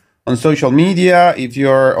on social media, if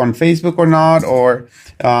you're on Facebook or not, or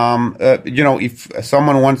if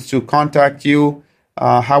someone wants to contact you,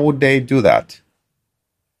 how would they do that?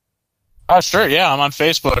 Sure. Yeah, I'm on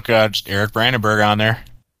Facebook. Just Eric Brandenburg on there.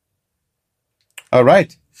 All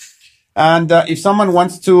right. And if someone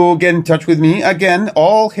wants to get in touch with me, again,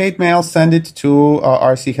 all hate mail, send it to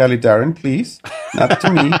RC Heli Darren, please, not to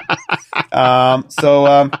me.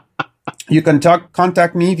 So you can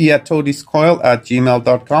contact me via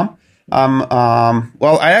toadyscoil@gmail.com.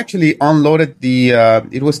 Well, I actually unloaded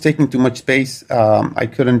it was taking too much space. I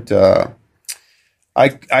couldn't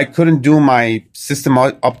do my system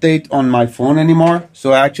update on my phone anymore.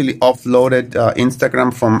 So I actually offloaded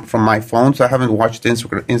Instagram from my phone. So I haven't watched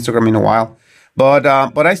Instagram in a while. But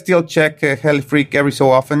I still check Heli Freak every so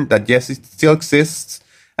often. That yes, it still exists,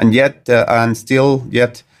 and still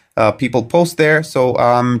people post there. So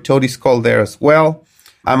Toadyscoil there as well.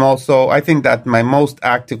 I think that my most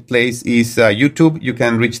active place is YouTube. You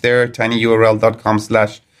can reach there,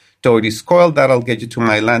 tinyurl.com/toadyscoil. That'll get you to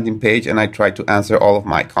my landing page, and I try to answer all of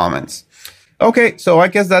my comments. Okay, so I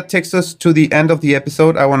guess that takes us to the end of the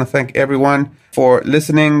episode. I want to thank everyone for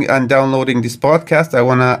listening and downloading this podcast. I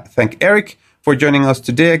want to thank Eric for joining us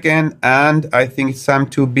today again, and I think it's time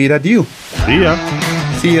to bid adieu. See ya.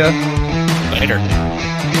 See ya. Later.